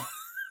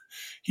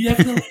 He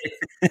definitely,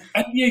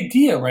 and the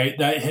idea, right,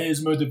 that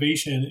his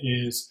motivation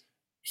is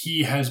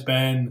he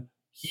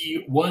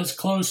was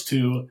close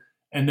to,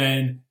 and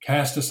then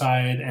cast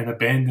aside and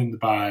abandoned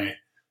by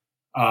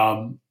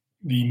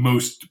the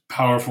most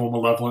powerful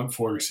malevolent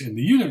force in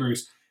the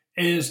universe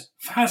is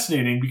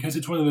fascinating because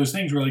it's one of those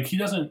things where like he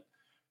doesn't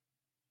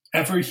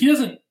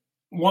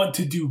want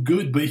to do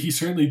good, but he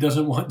certainly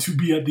doesn't want to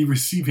be at the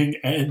receiving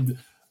end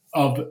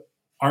of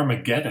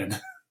Armageddon.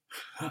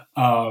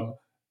 And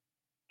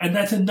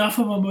that's enough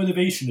of a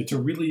motivation. It's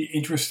a really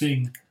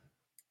interesting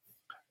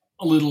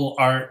little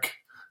arc.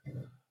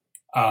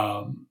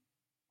 The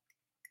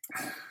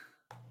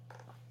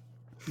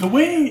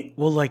way...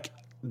 Well, like,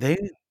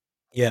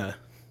 yeah.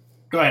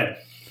 Go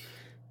ahead.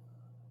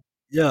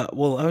 Yeah,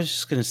 well, I was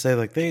just gonna say,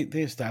 like, they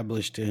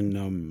established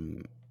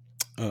in,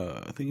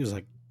 I think it was,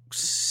 like,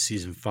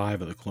 season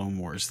 5 of the Clone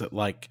Wars that,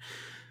 like,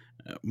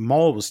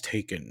 Maul was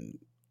taken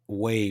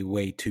way,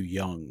 way too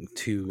young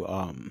to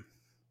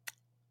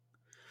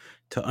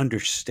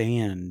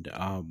understand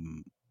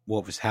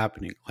what was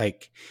happening.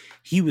 Like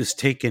he was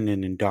taken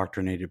and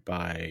indoctrinated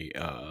by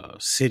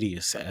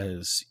Sidious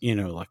as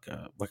like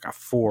a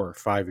 4 or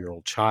 5 year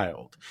old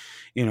child.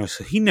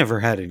 So he never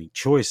had any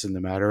choice in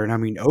the matter. And I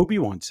mean,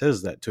 Obi-Wan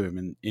says that to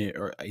him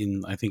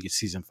in I think it's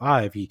season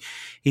 5. He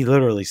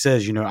literally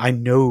says, I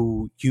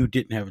know you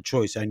didn't have a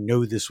choice. I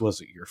know this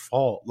wasn't your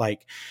fault.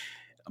 Like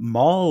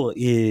Maul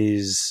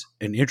is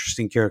an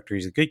interesting character.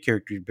 He's a good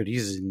character, but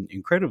he's an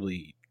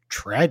incredibly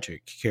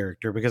tragic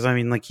character because I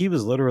mean, like he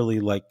was literally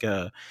like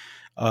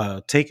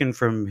taken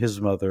from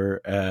his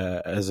mother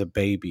as a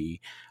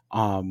baby,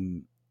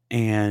 and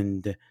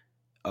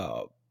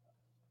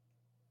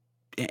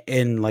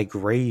like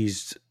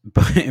raised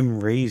by him,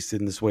 raised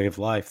in this way of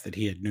life that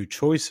he had no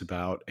choice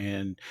about,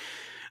 and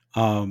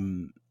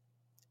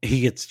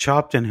he gets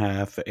chopped in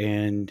half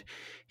and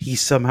he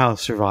somehow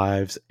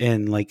survives,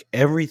 and like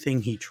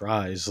everything he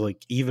tries,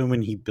 like even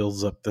when he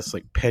builds up this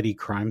like petty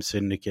crime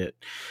syndicate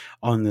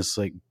on this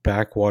like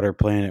backwater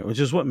planet, which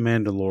is what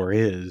Mandalore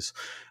is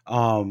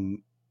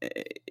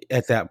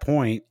at that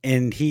point,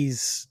 and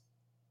he's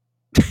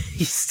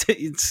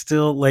it's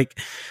still like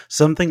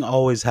something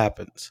always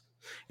happens,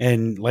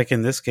 and like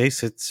in this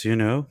case it's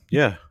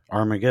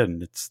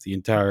Armageddon, it's the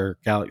entire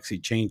galaxy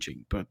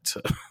changing, but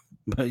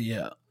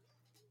yeah.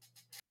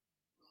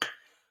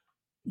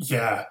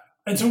 Yeah.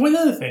 And so one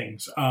of the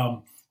things,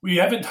 we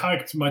haven't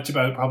talked much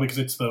about it probably because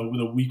it's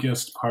the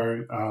weakest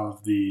part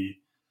of the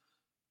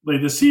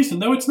latest season,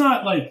 though it's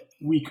not like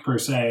weak per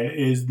se,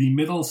 is the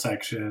middle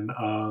section,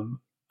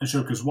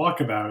 Ashoka's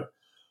Walkabout,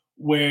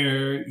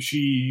 where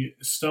she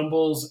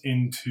stumbles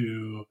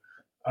into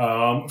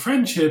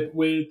friendship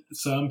with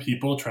some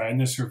people trying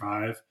to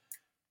survive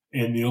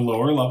in the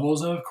lower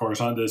levels of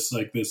Coruscant,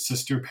 this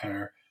sister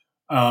pair,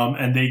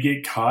 and they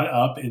get caught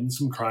up in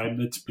some crime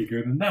that's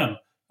bigger than them.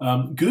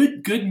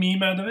 Good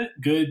meme out of it.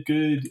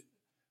 Good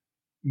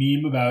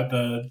meme about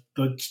the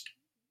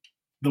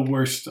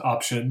worst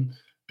option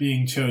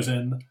being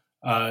chosen.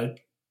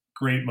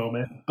 Great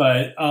moment,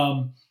 but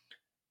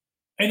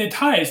and it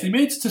ties. They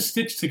managed to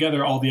stitch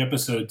together all the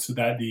episodes so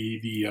that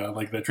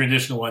the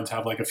traditional ones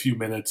have like a few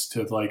minutes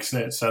to like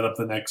set up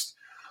the next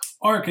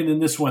arc, and in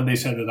this one they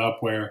set it up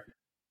where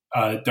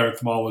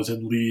Darth Maul is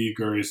in league,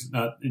 or is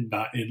not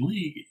in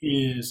league,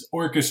 is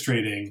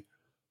orchestrating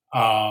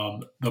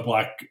the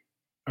Black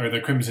or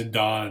the Crimson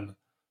Dawn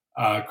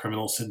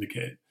criminal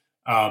syndicate,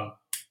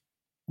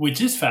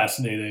 which is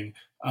fascinating.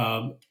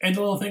 And the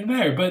little thing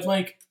there, but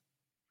like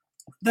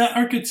that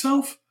arc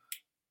itself,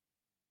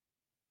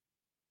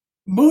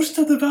 most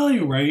of the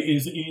value, right,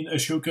 is in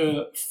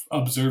Ashoka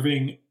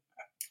observing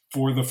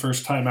for the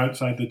first time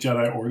outside the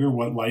Jedi Order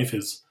what life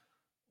is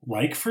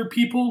like for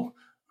people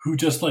who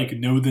just like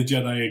know the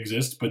Jedi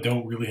exist but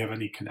don't really have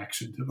any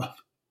connection to them.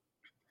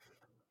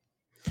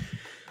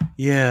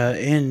 Yeah,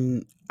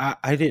 and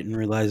I didn't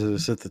realize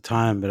this at the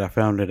time, but I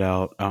found it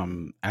out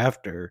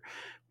after.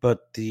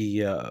 But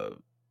the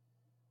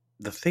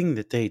thing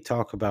that they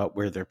talk about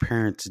where their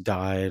parents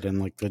died and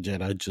like the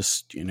Jedi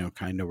just,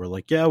 kind of were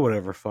like, yeah,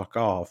 whatever, fuck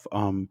off.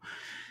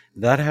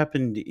 That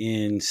happened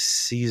in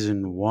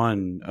season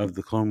 1 of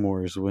the Clone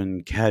Wars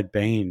when Cad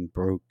Bane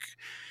broke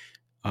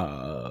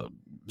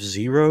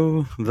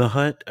Zero the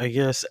Hutt, I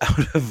guess,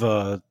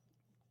 out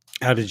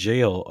of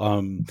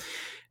jail.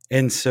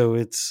 And so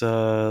it's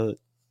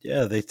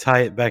yeah, they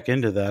tie it back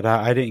into that.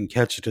 I didn't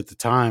catch it at the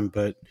time,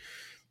 but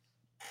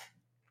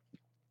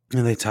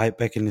and they tie it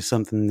back into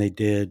something they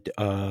did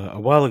a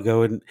while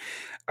ago. And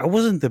I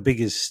wasn't the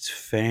biggest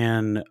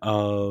fan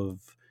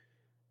of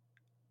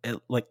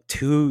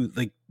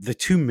the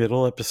two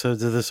middle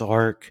episodes of this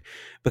arc,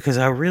 because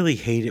I really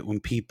hate it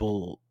when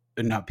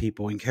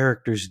when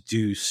characters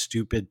do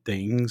stupid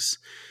things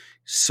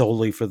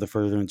solely for the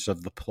furtherance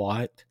of the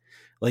plot.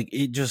 Like,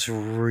 it just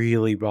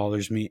really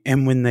bothers me.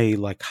 And when they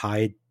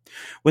hide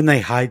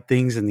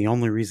things, and the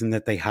only reason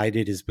that they hide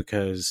it is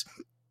because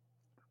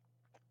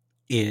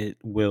it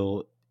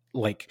will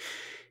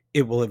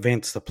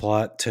advance the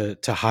plot to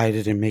hide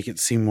it and make it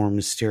seem more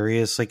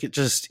mysterious. Like, it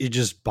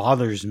just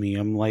bothers me.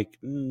 I'm like,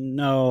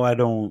 no, I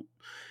don't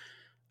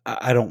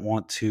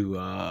want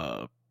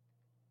to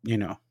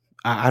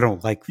I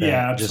don't like that.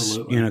 Yeah,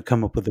 absolutely. Just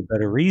come up with a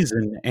better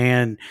reason.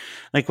 And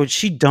like when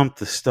she dumped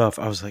the stuff,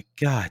 I was like,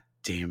 God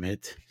damn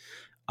it.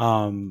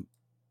 No,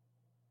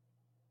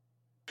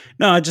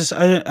 I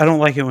don't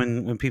like it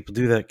when people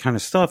do that kind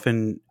of stuff,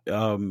 and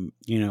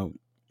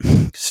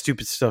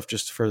stupid stuff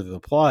just to further the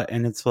plot.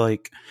 And it's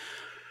like,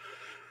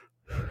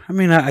 I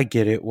mean, I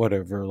get it,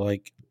 whatever.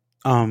 Like,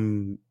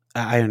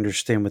 I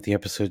understand what the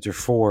episodes are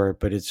for,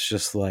 but it's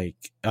just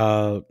like,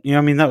 I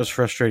mean, that was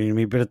frustrating to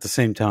me. But at the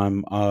same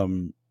time,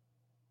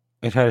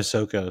 it had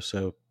Ahsoka,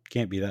 so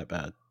can't be that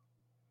bad.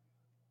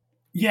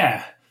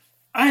 Yeah,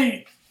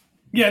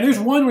 there's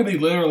one where they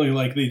literally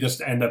they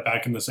just end up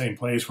back in the same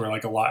place where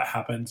like a lot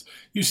happens.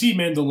 You see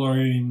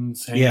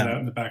Mandalorians hanging out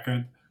in the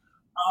background.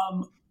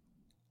 One.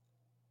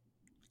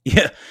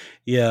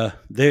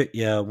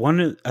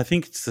 I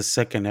think it's the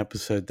second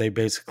episode. They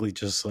basically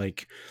just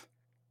like,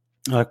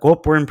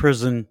 well, we're in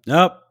prison.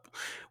 Nope.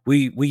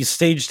 We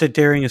staged a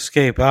daring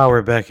escape.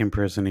 We're back in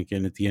prison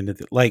again at the end of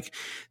the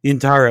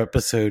entire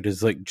episode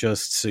is like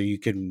just so you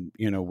can,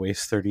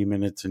 waste 30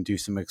 minutes and do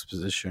some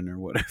exposition or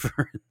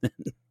whatever.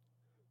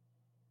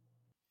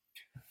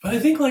 But I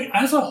think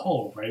as a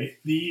whole, right,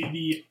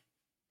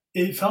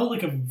 it felt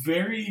like a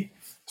very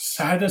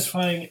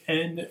satisfying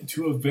end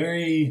to a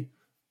very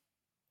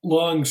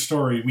long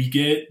story. We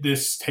get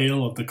this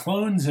tale of the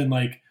clones, and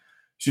as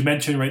you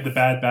mentioned, right, the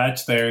Bad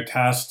Batch, they're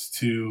tasked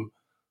to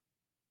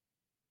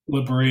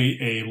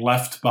liberate a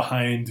left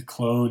behind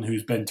clone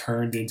who's been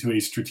turned into a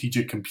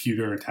strategic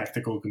computer, a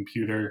tactical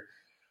computer,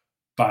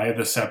 by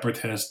the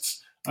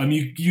Separatists.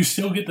 You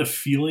still get the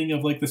feeling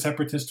of the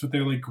Separatists with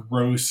their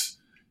gross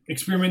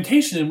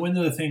experimentation. And one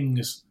of the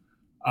things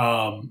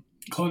Clone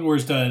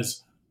Wars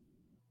does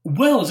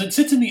well is it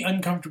sits in the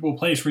uncomfortable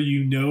place where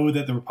you know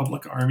that the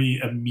Republic Army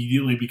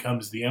immediately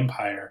becomes the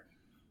Empire,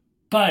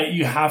 but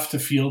you have to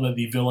feel that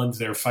the villains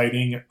they're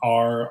fighting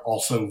are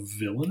also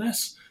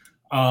villainous.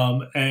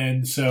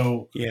 And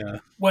so, yeah.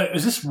 What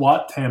is this?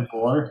 Wat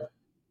Tambor?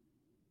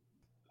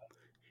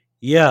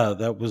 Yeah,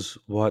 that was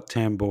Wat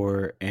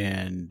Tambor,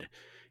 and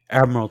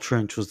Admiral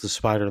Trench was the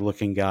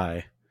spider-looking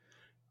guy.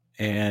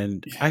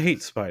 And I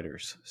hate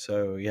spiders,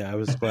 so yeah, I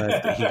was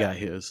glad that he got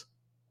his.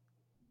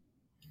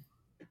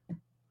 I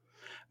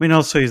mean,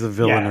 also he's a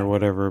villain or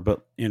whatever,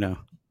 but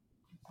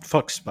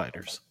fuck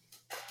spiders.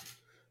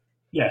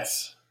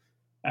 Yes,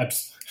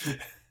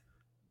 absolutely.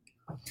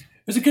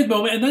 It was a good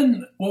moment. And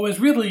then what was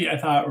really, I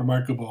thought,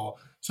 remarkable,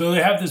 so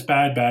they have this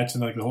Bad Batch,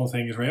 and the whole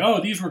thing is right, oh,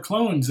 these were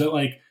clones that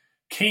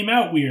came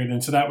out weird,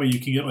 and so that way you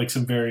can get like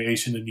some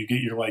variation, and you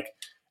get your like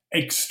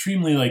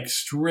extremely like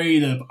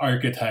straight up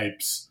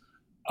archetypes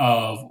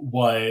of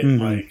what Hmm.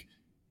 like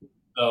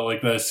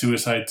the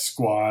Suicide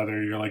Squad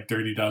or your like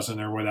Dirty Dozen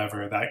or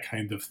whatever, that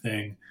kind of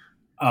thing.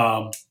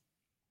 Um,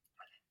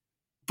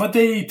 but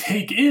they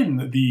take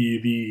in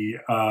the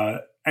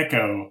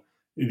Echo,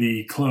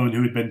 the clone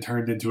who had been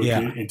turned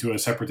Yeah. into a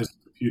separatist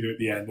computer at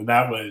the end, and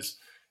that was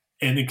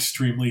an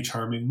extremely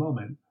charming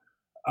moment.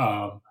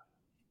 Um,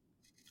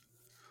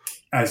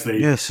 as they,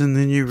 Yes, and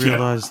then you yeah,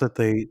 realize that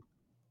they.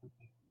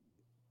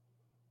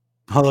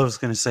 All I was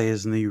going to say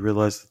is, and then you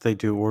realize that they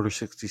do Order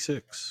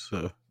 66.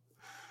 So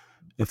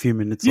a few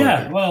minutes yeah.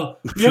 later, Well,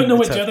 a we few don't know minutes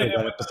what Jedi after they that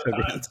went at the episode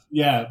time. ends.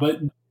 Yeah,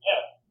 but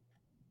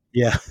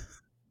Yeah.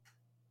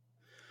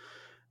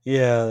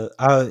 Yeah.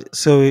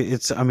 So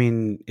it's, I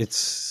mean,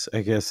 it's,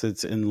 I guess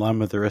it's in line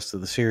with the rest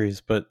of the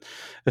series, but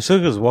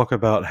Ahsoka's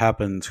walkabout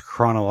happens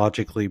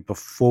chronologically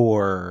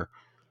before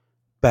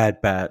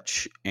Bad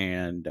Batch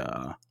and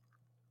the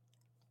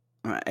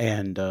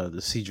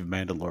Siege of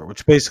Mandalore,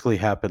 which basically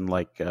happened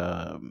like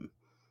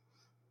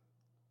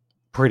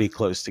pretty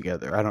close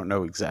together. I don't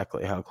know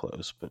exactly how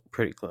close, but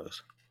pretty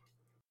close.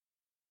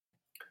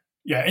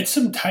 yeah, it's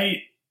some tight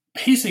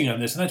pacing on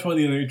this, and that's one of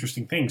the other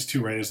interesting things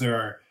too, right? Is there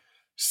are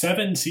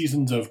 7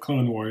 seasons of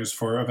Clone Wars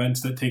for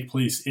events that take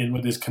place in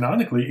what is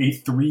canonically a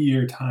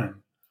 3-year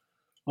time.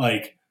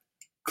 Like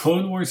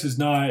Clone Wars is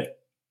not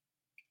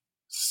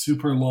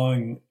super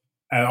long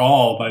at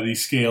all by the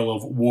scale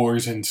of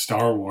wars in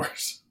Star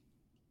Wars.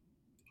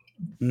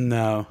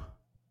 No,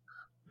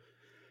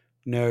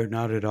 no,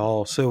 not at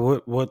all.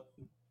 So what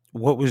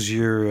was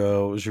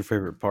your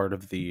favorite part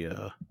of the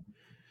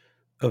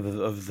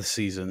of the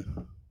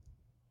season?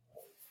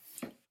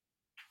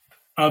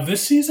 Of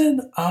this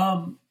season,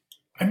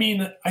 I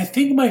mean, I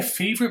think my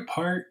favorite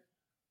part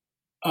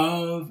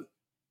of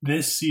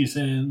this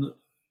season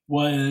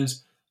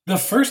was the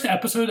first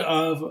episode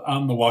of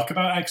the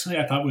Walkabout. Actually,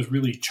 I thought was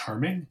really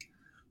charming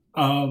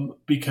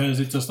because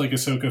it's just like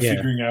Ahsoka Yeah,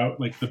 figuring out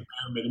like the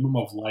bare minimum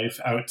of life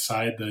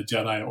outside the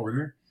Jedi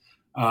Order.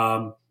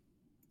 Um,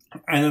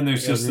 and then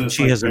there's yeah. just Then this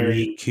she like has a meet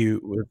very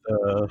cute with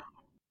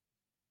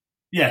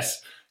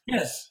yes,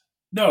 yes,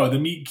 no, the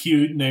meet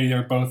cute, and they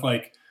are both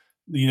like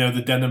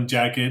the denim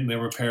jacket, and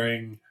they're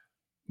repairing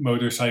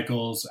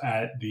motorcycles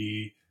at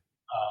the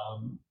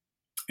um,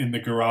 in the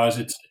garage.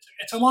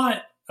 It's a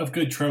lot of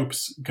good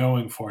tropes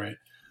going for it.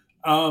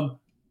 Um,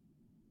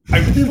 I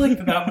really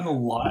liked that one a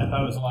lot.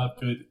 That was a lot of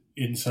good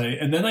insight.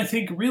 And then I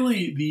think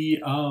really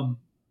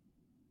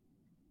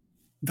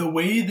the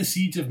way the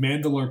Siege of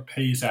Mandalore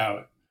pays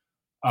out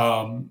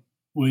um,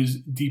 was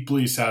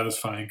deeply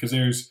satisfying because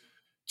there's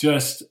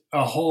just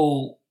a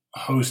whole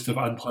host of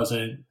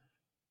unpleasant,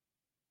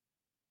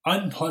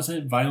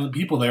 violent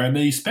people there, and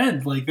they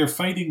spend like they're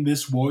fighting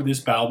this war, this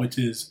battle, which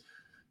is,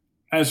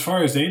 as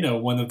far as they know,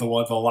 one of the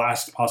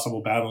last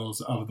possible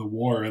battles of the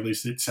war. At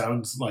least it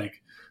sounds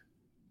like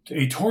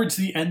a towards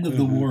the end of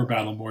the hmm war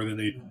battle more than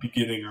a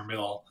beginning or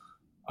middle.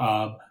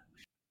 Um,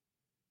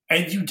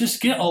 and you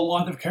just get a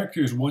lot of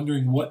characters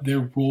wondering what their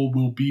role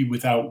will be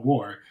without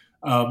war.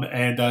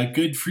 And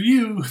good for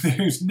you,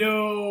 there's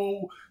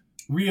no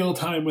real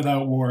time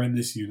without war in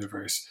this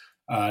universe.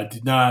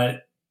 Did not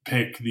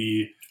pick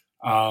the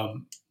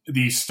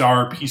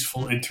Star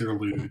Peaceful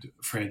Interlude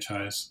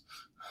franchise.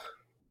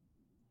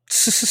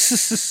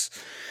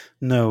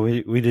 No,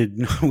 we did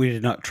we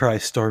did not try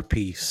Star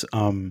Peace.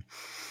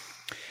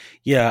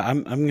 Yeah,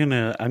 I'm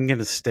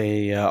gonna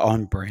stay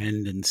on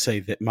brand and say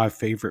that my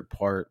favorite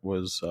part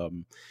was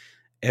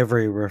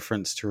every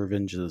reference to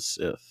Revenge of the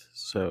Sith.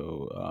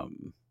 So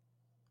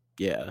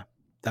yeah,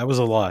 that was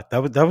a lot.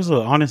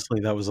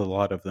 Honestly, that was a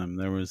lot of them.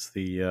 There was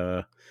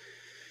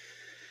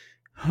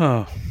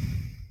oh,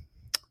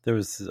 there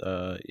was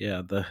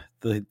yeah,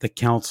 the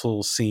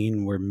council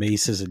scene where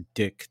Mace is a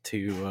dick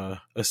to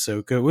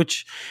Ahsoka,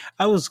 which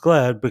I was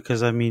glad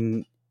because I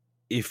mean,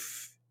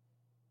 if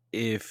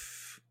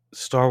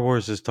Star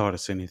Wars has taught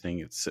us anything,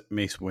 it's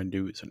Mace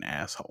Windu is an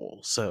asshole.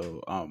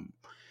 So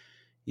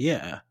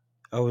yeah,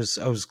 I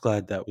was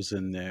glad that was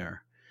in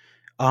there.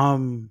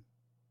 Um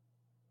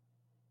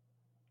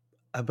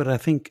but I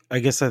think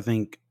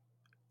outside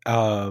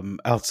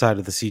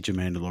of the Siege of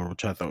Mandalore,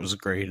 which I thought was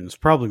great and it's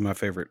probably my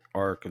favorite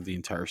arc of the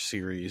entire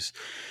series.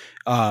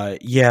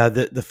 Yeah,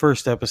 the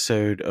first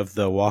episode of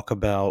the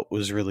Walkabout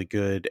was really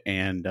good,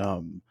 and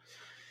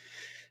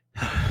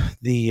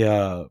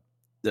the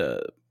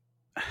the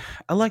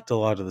I liked a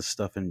lot of the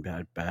stuff in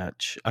Bad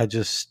Batch. I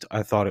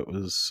thought it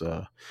was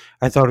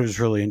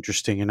really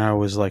interesting, and I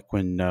always like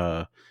when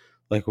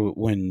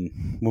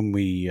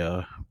we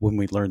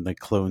learn that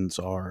clones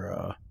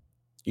are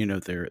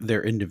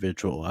they're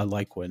individual. I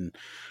like when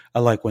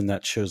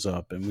that shows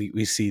up, and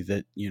we see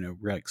that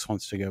Rex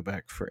wants to go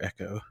back for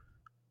Echo.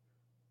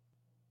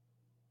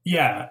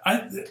 Yeah,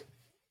 and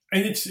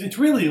it's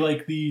really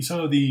like the some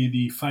of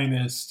the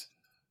finest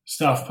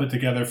stuff put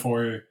together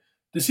for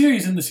the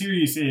series. And the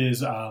series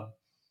is, and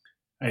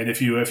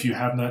if you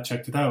have not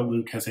checked it out,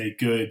 Luke has a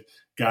good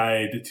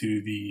guide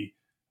to the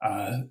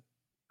uh,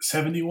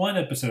 71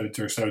 episodes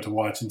or so to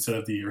watch instead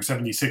of or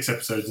 76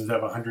 episodes instead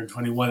of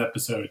 121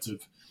 episodes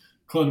of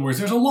Clone Wars.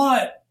 There's a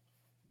lot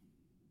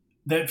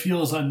that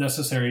feels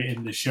unnecessary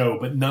in the show,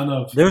 but none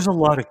of There's a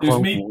lot of there's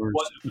Clone maybe Wars.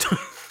 one,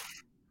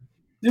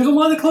 there's a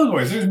lot of Clone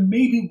Wars. There's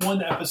maybe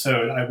one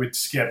episode I would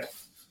skip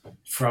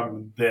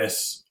from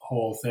this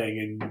whole thing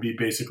and be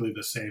basically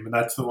the same, and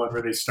that's the one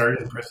where they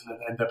start in prison and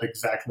end up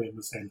exactly in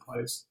the same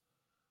place.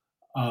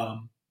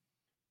 Um,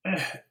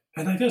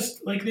 and I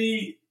just like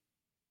the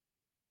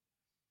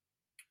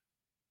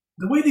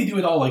way they do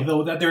it all, like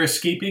though that they're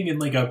escaping in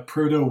like a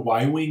proto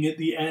Y-wing at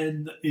the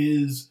end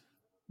is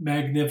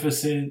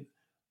magnificent.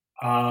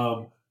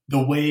 Um,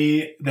 the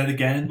way that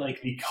again,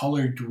 like the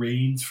color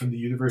drains from the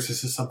universe,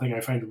 this is something I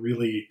find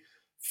really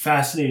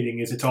fascinating.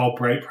 Is it's all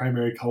bright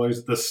primary colors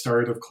at the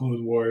start of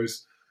Clone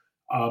Wars,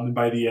 and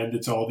by the end,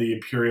 it's all the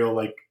Imperial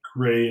like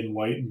gray and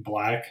white and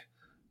black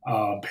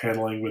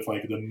paneling with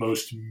like the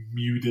most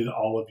muted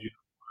olive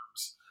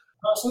uniforms.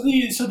 So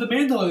the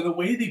Mandalore, the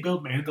way they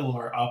build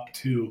Mandalore up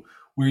to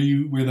where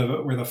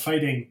the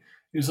fighting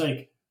is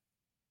like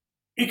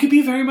it could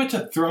be very much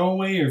a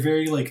throwaway or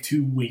very like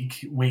too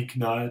wink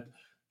nod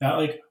that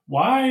like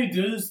why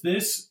does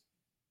this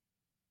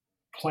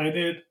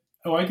planet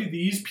why do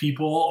these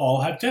people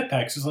all have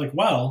jetpacks? It's like,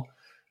 well,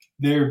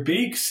 their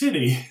big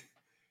city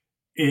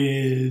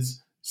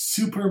is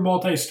super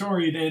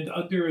multi-storied and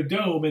under a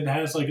dome and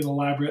has like an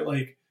elaborate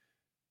like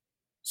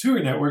sewer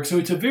network, so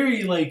it's a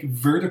very like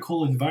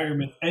vertical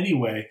environment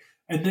anyway.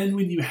 And then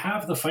when you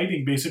have the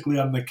fighting basically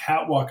on the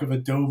catwalk of a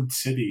domed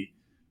city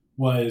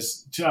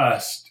was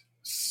just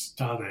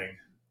stunning.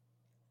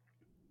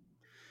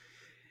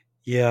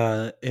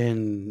 Yeah,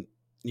 and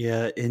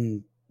yeah,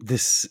 in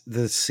this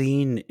the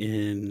scene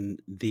in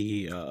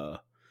the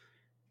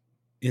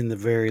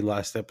very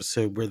last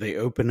episode where they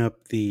open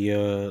up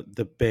the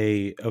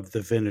bay of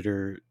the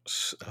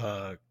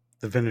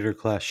Venator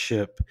class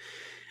ship,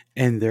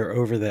 and they're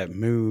over that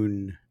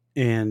moon,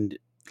 and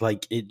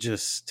like it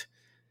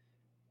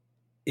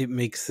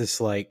makes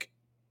this like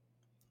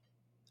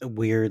a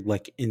weird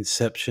like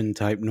Inception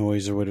type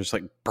noise or what it's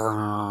like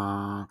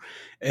brrr.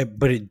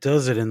 But it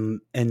does it,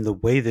 and the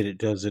way that it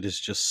does it is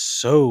just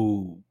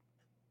so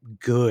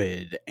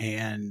good,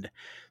 and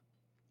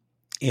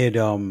it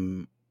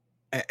and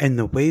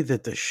the way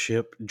that the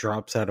ship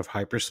drops out of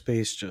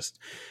hyperspace just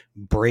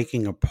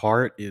breaking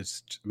apart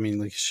is, I mean,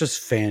 like, it's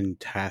just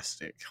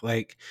fantastic.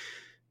 Like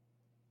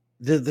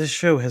this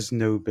show has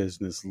no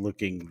business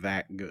looking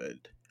that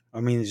good. I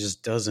mean, it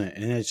just doesn't,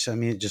 and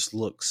it just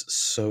looks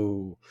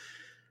so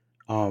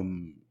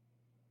um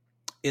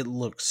it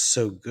looks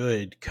so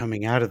good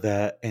coming out of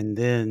that, and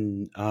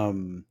then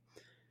and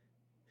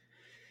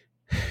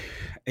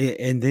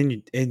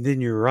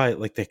then you're right,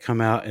 like they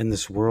come out and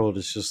this world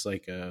is just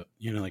like a,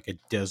 like a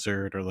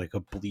desert or like a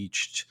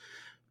bleached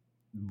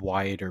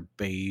white or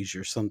beige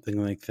or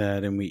something like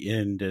that, and we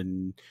end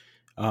and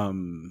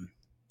um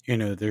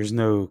there's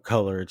no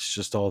color, it's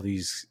just all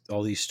these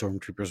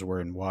stormtroopers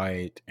wearing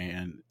white,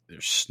 and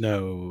there's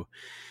snow,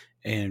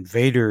 and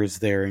Vader is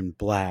there in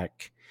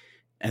black,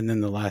 and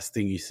then the last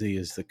thing you see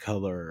is the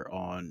color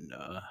on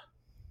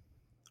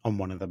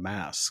one of the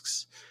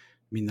masks.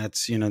 I mean,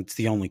 that's, it's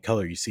the only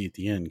color you see at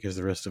the end, because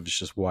the rest of it's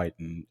just white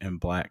and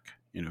black.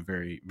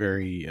 Very,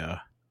 very,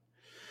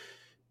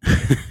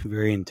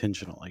 very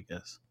intentional, I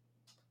guess.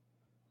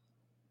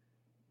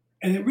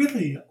 And it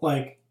really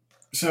like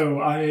so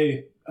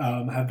I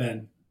have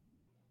been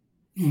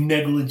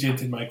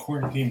negligent in my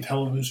quarantine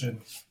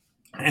television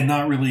and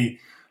not really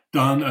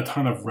done a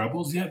ton of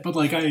Rebels yet, but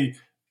like I've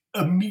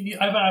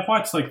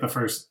watched like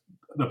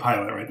the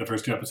pilot, right, the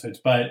first two episodes,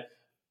 but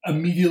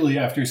immediately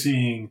after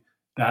seeing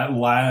that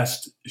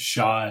last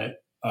shot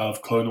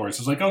of Clone Wars,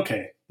 I was like,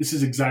 okay, this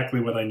is exactly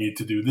what I need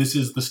to do. This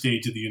is the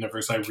stage of the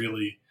universe I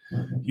really,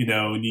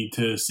 need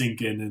to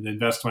sink in and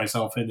invest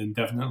myself in, and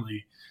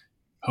definitely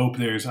hope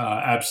there's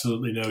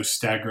absolutely no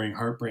staggering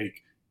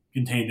heartbreak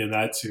contained in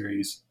that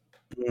series.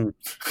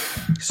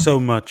 So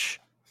much.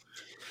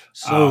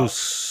 So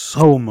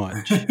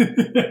much.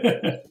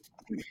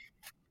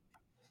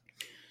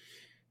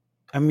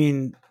 I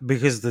mean,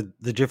 because the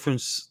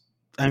difference,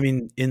 I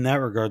mean, in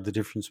that regard, the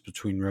difference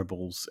between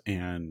Rebels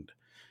and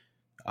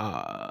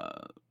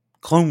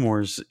Clone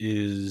Wars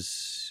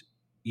is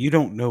you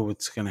don't know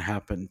what's going to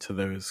happen to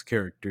those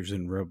characters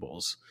in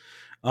Rebels.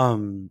 I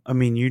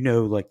mean,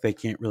 like they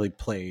can't really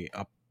play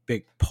a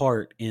big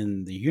part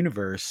in the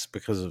universe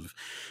because of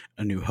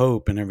A New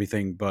Hope and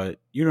everything, but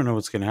you don't know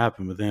what's going to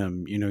happen with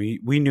them.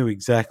 We knew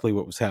exactly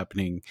what was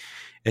happening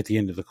at the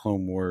end of the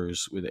Clone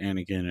Wars with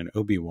Anakin and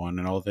Obi-Wan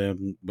and all of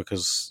them,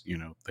 because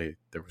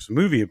there was a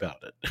movie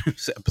about it.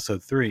 It's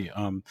episode 3.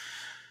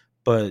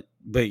 But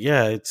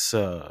yeah, it's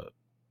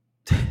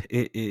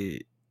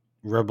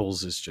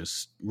Rebels is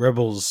just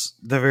Rebels.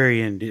 The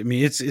very end. I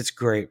mean, it's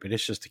great, but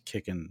it's just a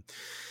kick in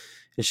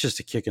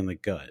the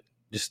gut.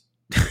 Just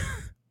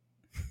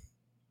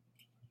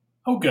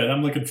oh, good.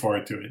 I'm looking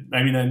forward to it.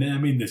 I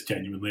mean this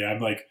genuinely. I'm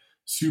like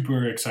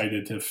super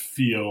excited to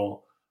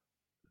feel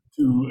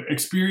to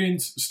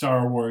experience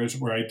Star Wars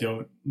where I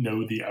don't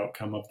know the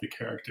outcome of the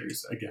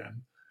characters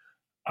again.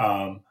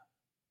 Um,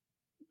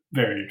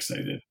 very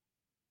excited.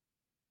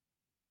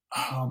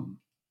 Um,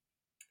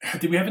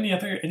 do we have any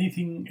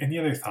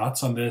other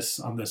thoughts on this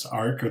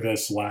arc or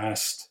this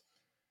last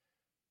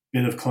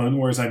bit of Clone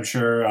Wars? I'm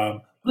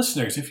sure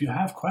listeners, if you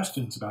have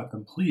questions about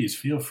them, please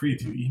feel free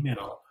to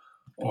email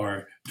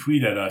or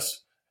tweet at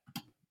us.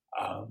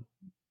 Um,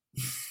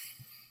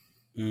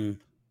 Mm.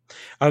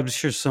 I'm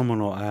sure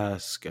someone will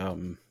ask.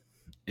 I'm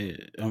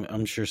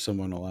sure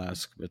someone will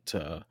ask, but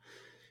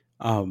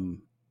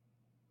um,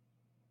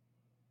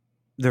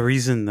 the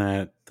reason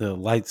that the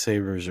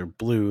lightsabers are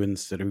blue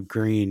instead of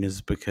green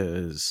is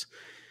because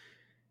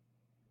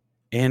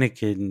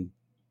Anakin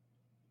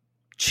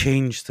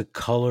changed the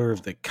color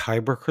of the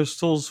kyber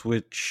crystals,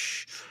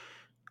 which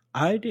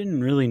I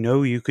didn't really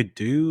know you could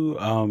do.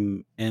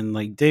 And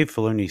like Dave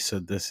Filoni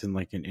said this in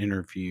like an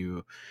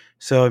interview.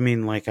 So I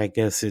mean, like I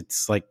mean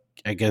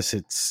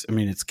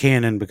it's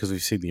canon because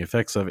we've seen the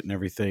effects of it and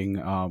everything.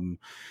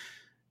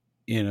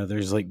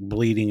 There's like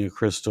bleeding a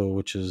crystal,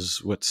 which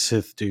is what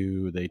Sith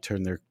do. They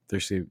turn their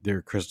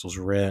crystals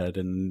red,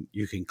 and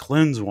you can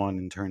cleanse one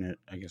and turn it,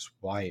 I guess,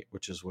 white,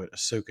 which is what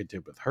Ahsoka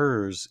did with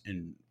hers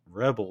in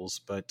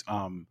Rebels,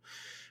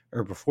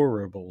 or before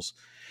Rebels.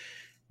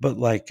 But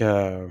like,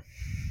 Anakin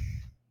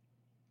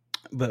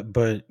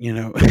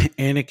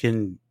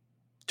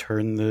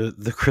turned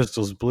the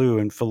crystals blue,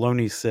 and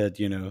Filoni said,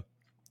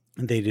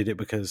 they did it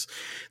because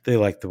they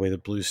liked the way the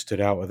blue stood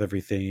out with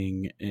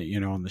everything,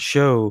 on the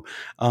show.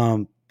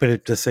 But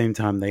at the same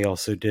time, they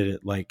also did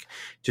it like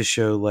to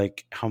show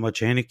like how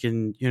much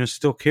Anakin,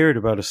 still cared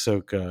about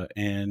Ahsoka,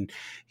 and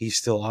he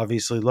still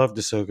obviously loved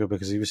Ahsoka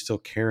because he was still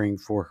caring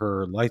for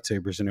her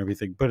lightsabers and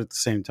everything. But at the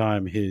same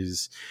time,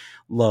 his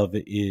love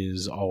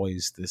is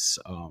always this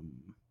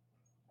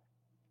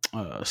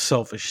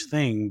selfish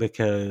thing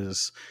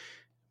because, I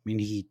mean,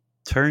 he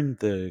turned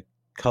the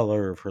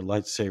color of her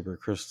lightsaber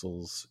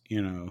crystals,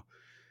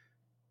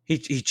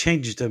 he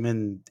changed them,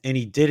 and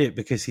he did it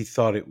because he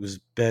thought it was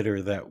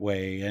better that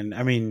way. And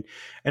I mean,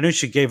 I know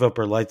she gave up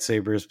her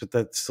lightsabers, but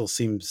that still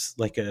seems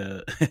like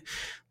a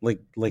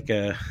like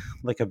a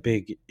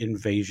big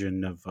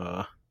invasion of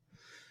her,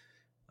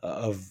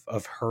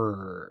 of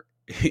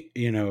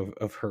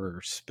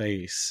her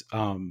space.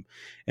 And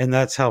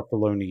that's how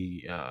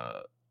Filoni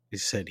he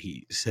said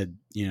he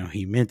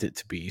meant it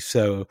to be.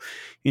 So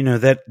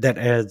that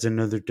adds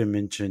another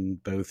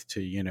dimension both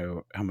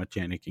to how much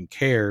Anakin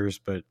cares,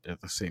 but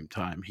at the same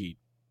time he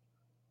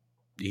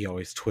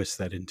always twists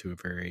that into a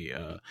very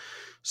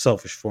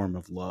selfish form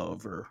of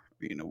love, or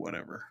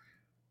whatever.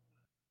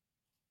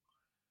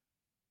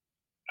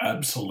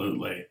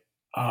 Absolutely.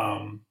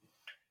 And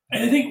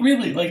I think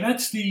really like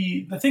that's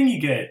the thing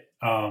you get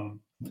out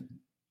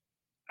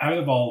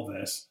of all of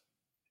this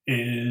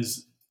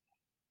is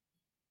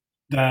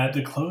that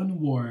the Clone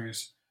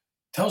Wars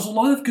tells a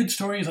lot of good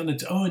stories on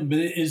its own, but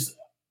it is,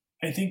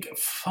 I think,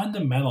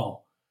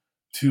 fundamental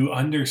to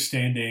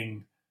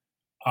understanding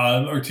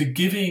or to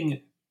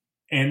giving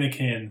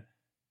Anakin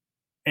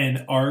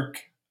an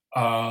arc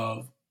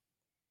of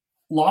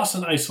loss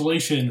and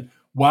isolation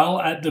while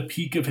at the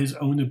peak of his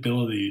own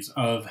abilities,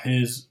 of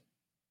his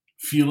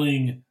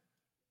feeling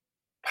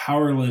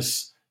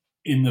powerless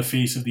in the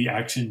face of the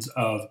actions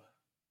of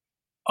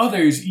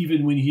others,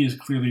 even when he is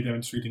clearly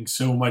demonstrating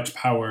so much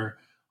power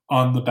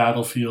on the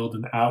battlefield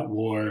and at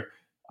war,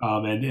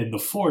 and in the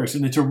Force.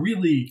 And it's a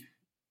really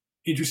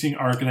interesting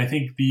arc. And I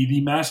think the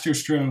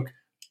masterstroke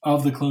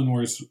of the Clone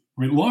Wars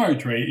writ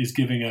large, right, is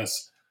giving him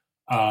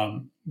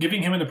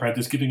an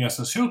apprentice, giving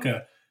us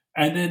Ahsoka,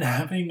 and then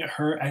having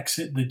her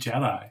exit the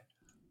Jedi,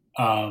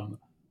 um,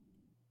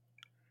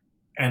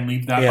 and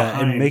leave that And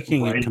behind,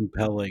 making it right?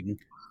 compelling.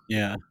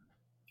 Yeah.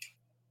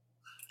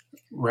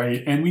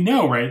 Right. And we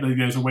know, right, like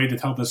there's a way to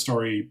tell this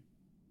story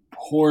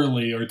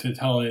poorly or to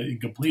tell it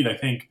incomplete. I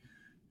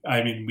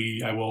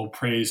mean, I will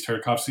praise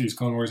Tarkovsky's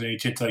Clone Wars any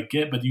chance I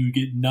get, but you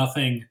get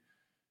nothing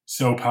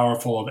so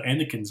powerful of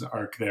Anakin's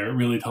arc there. It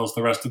really tells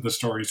the rest of the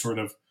story sort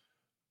of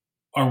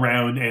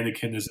around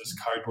Anakin as this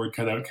cardboard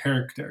cutout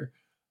character.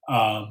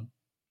 Um,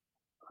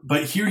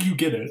 but here you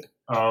get it.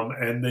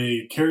 And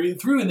they carry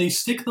it through and they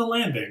stick the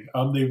landing.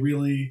 They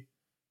really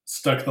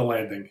stuck the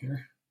landing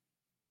here.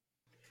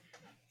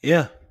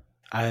 Yeah.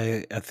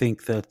 I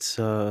think that's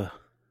I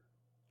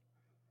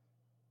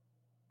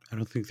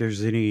don't think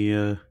there's any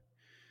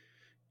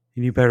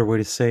better way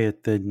to say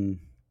it than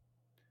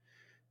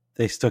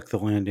they stuck the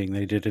landing.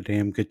 They did a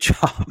damn good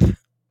job.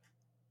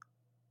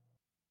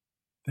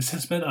 This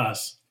has been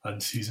us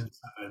on season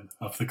 7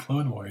 of the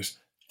Clone Wars.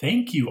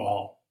 Thank you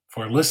all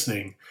for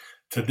listening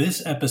to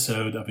this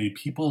episode of A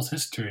People's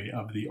History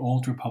of the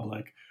Old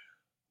Republic.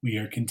 We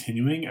are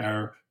continuing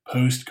our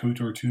post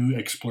KOTOR 2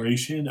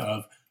 exploration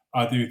of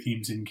other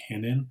themes in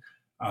canon.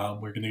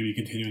 We're going to be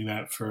continuing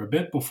that for a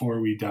bit before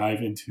we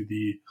dive into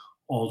the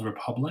Old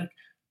Republic.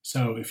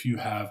 So if you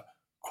have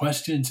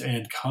questions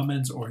and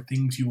comments or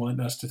things you want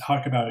us to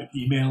talk about,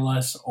 email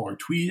us or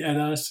tweet at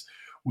us.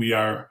 We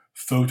are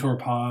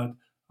PhotorPod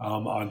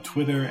on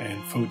Twitter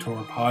and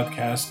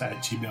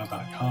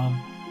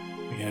photorpodcast@gmail.com.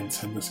 Again,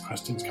 send us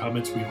questions,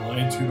 comments. We will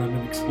answer them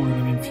and explore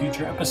them in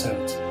future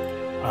episodes.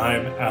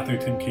 I'm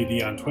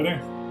AthertonKD on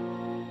Twitter.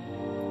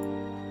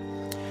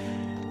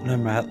 And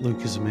I'm at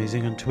Luke is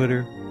Amazing on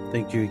Twitter.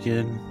 Thank you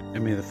again,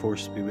 and may the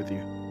force be with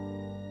you.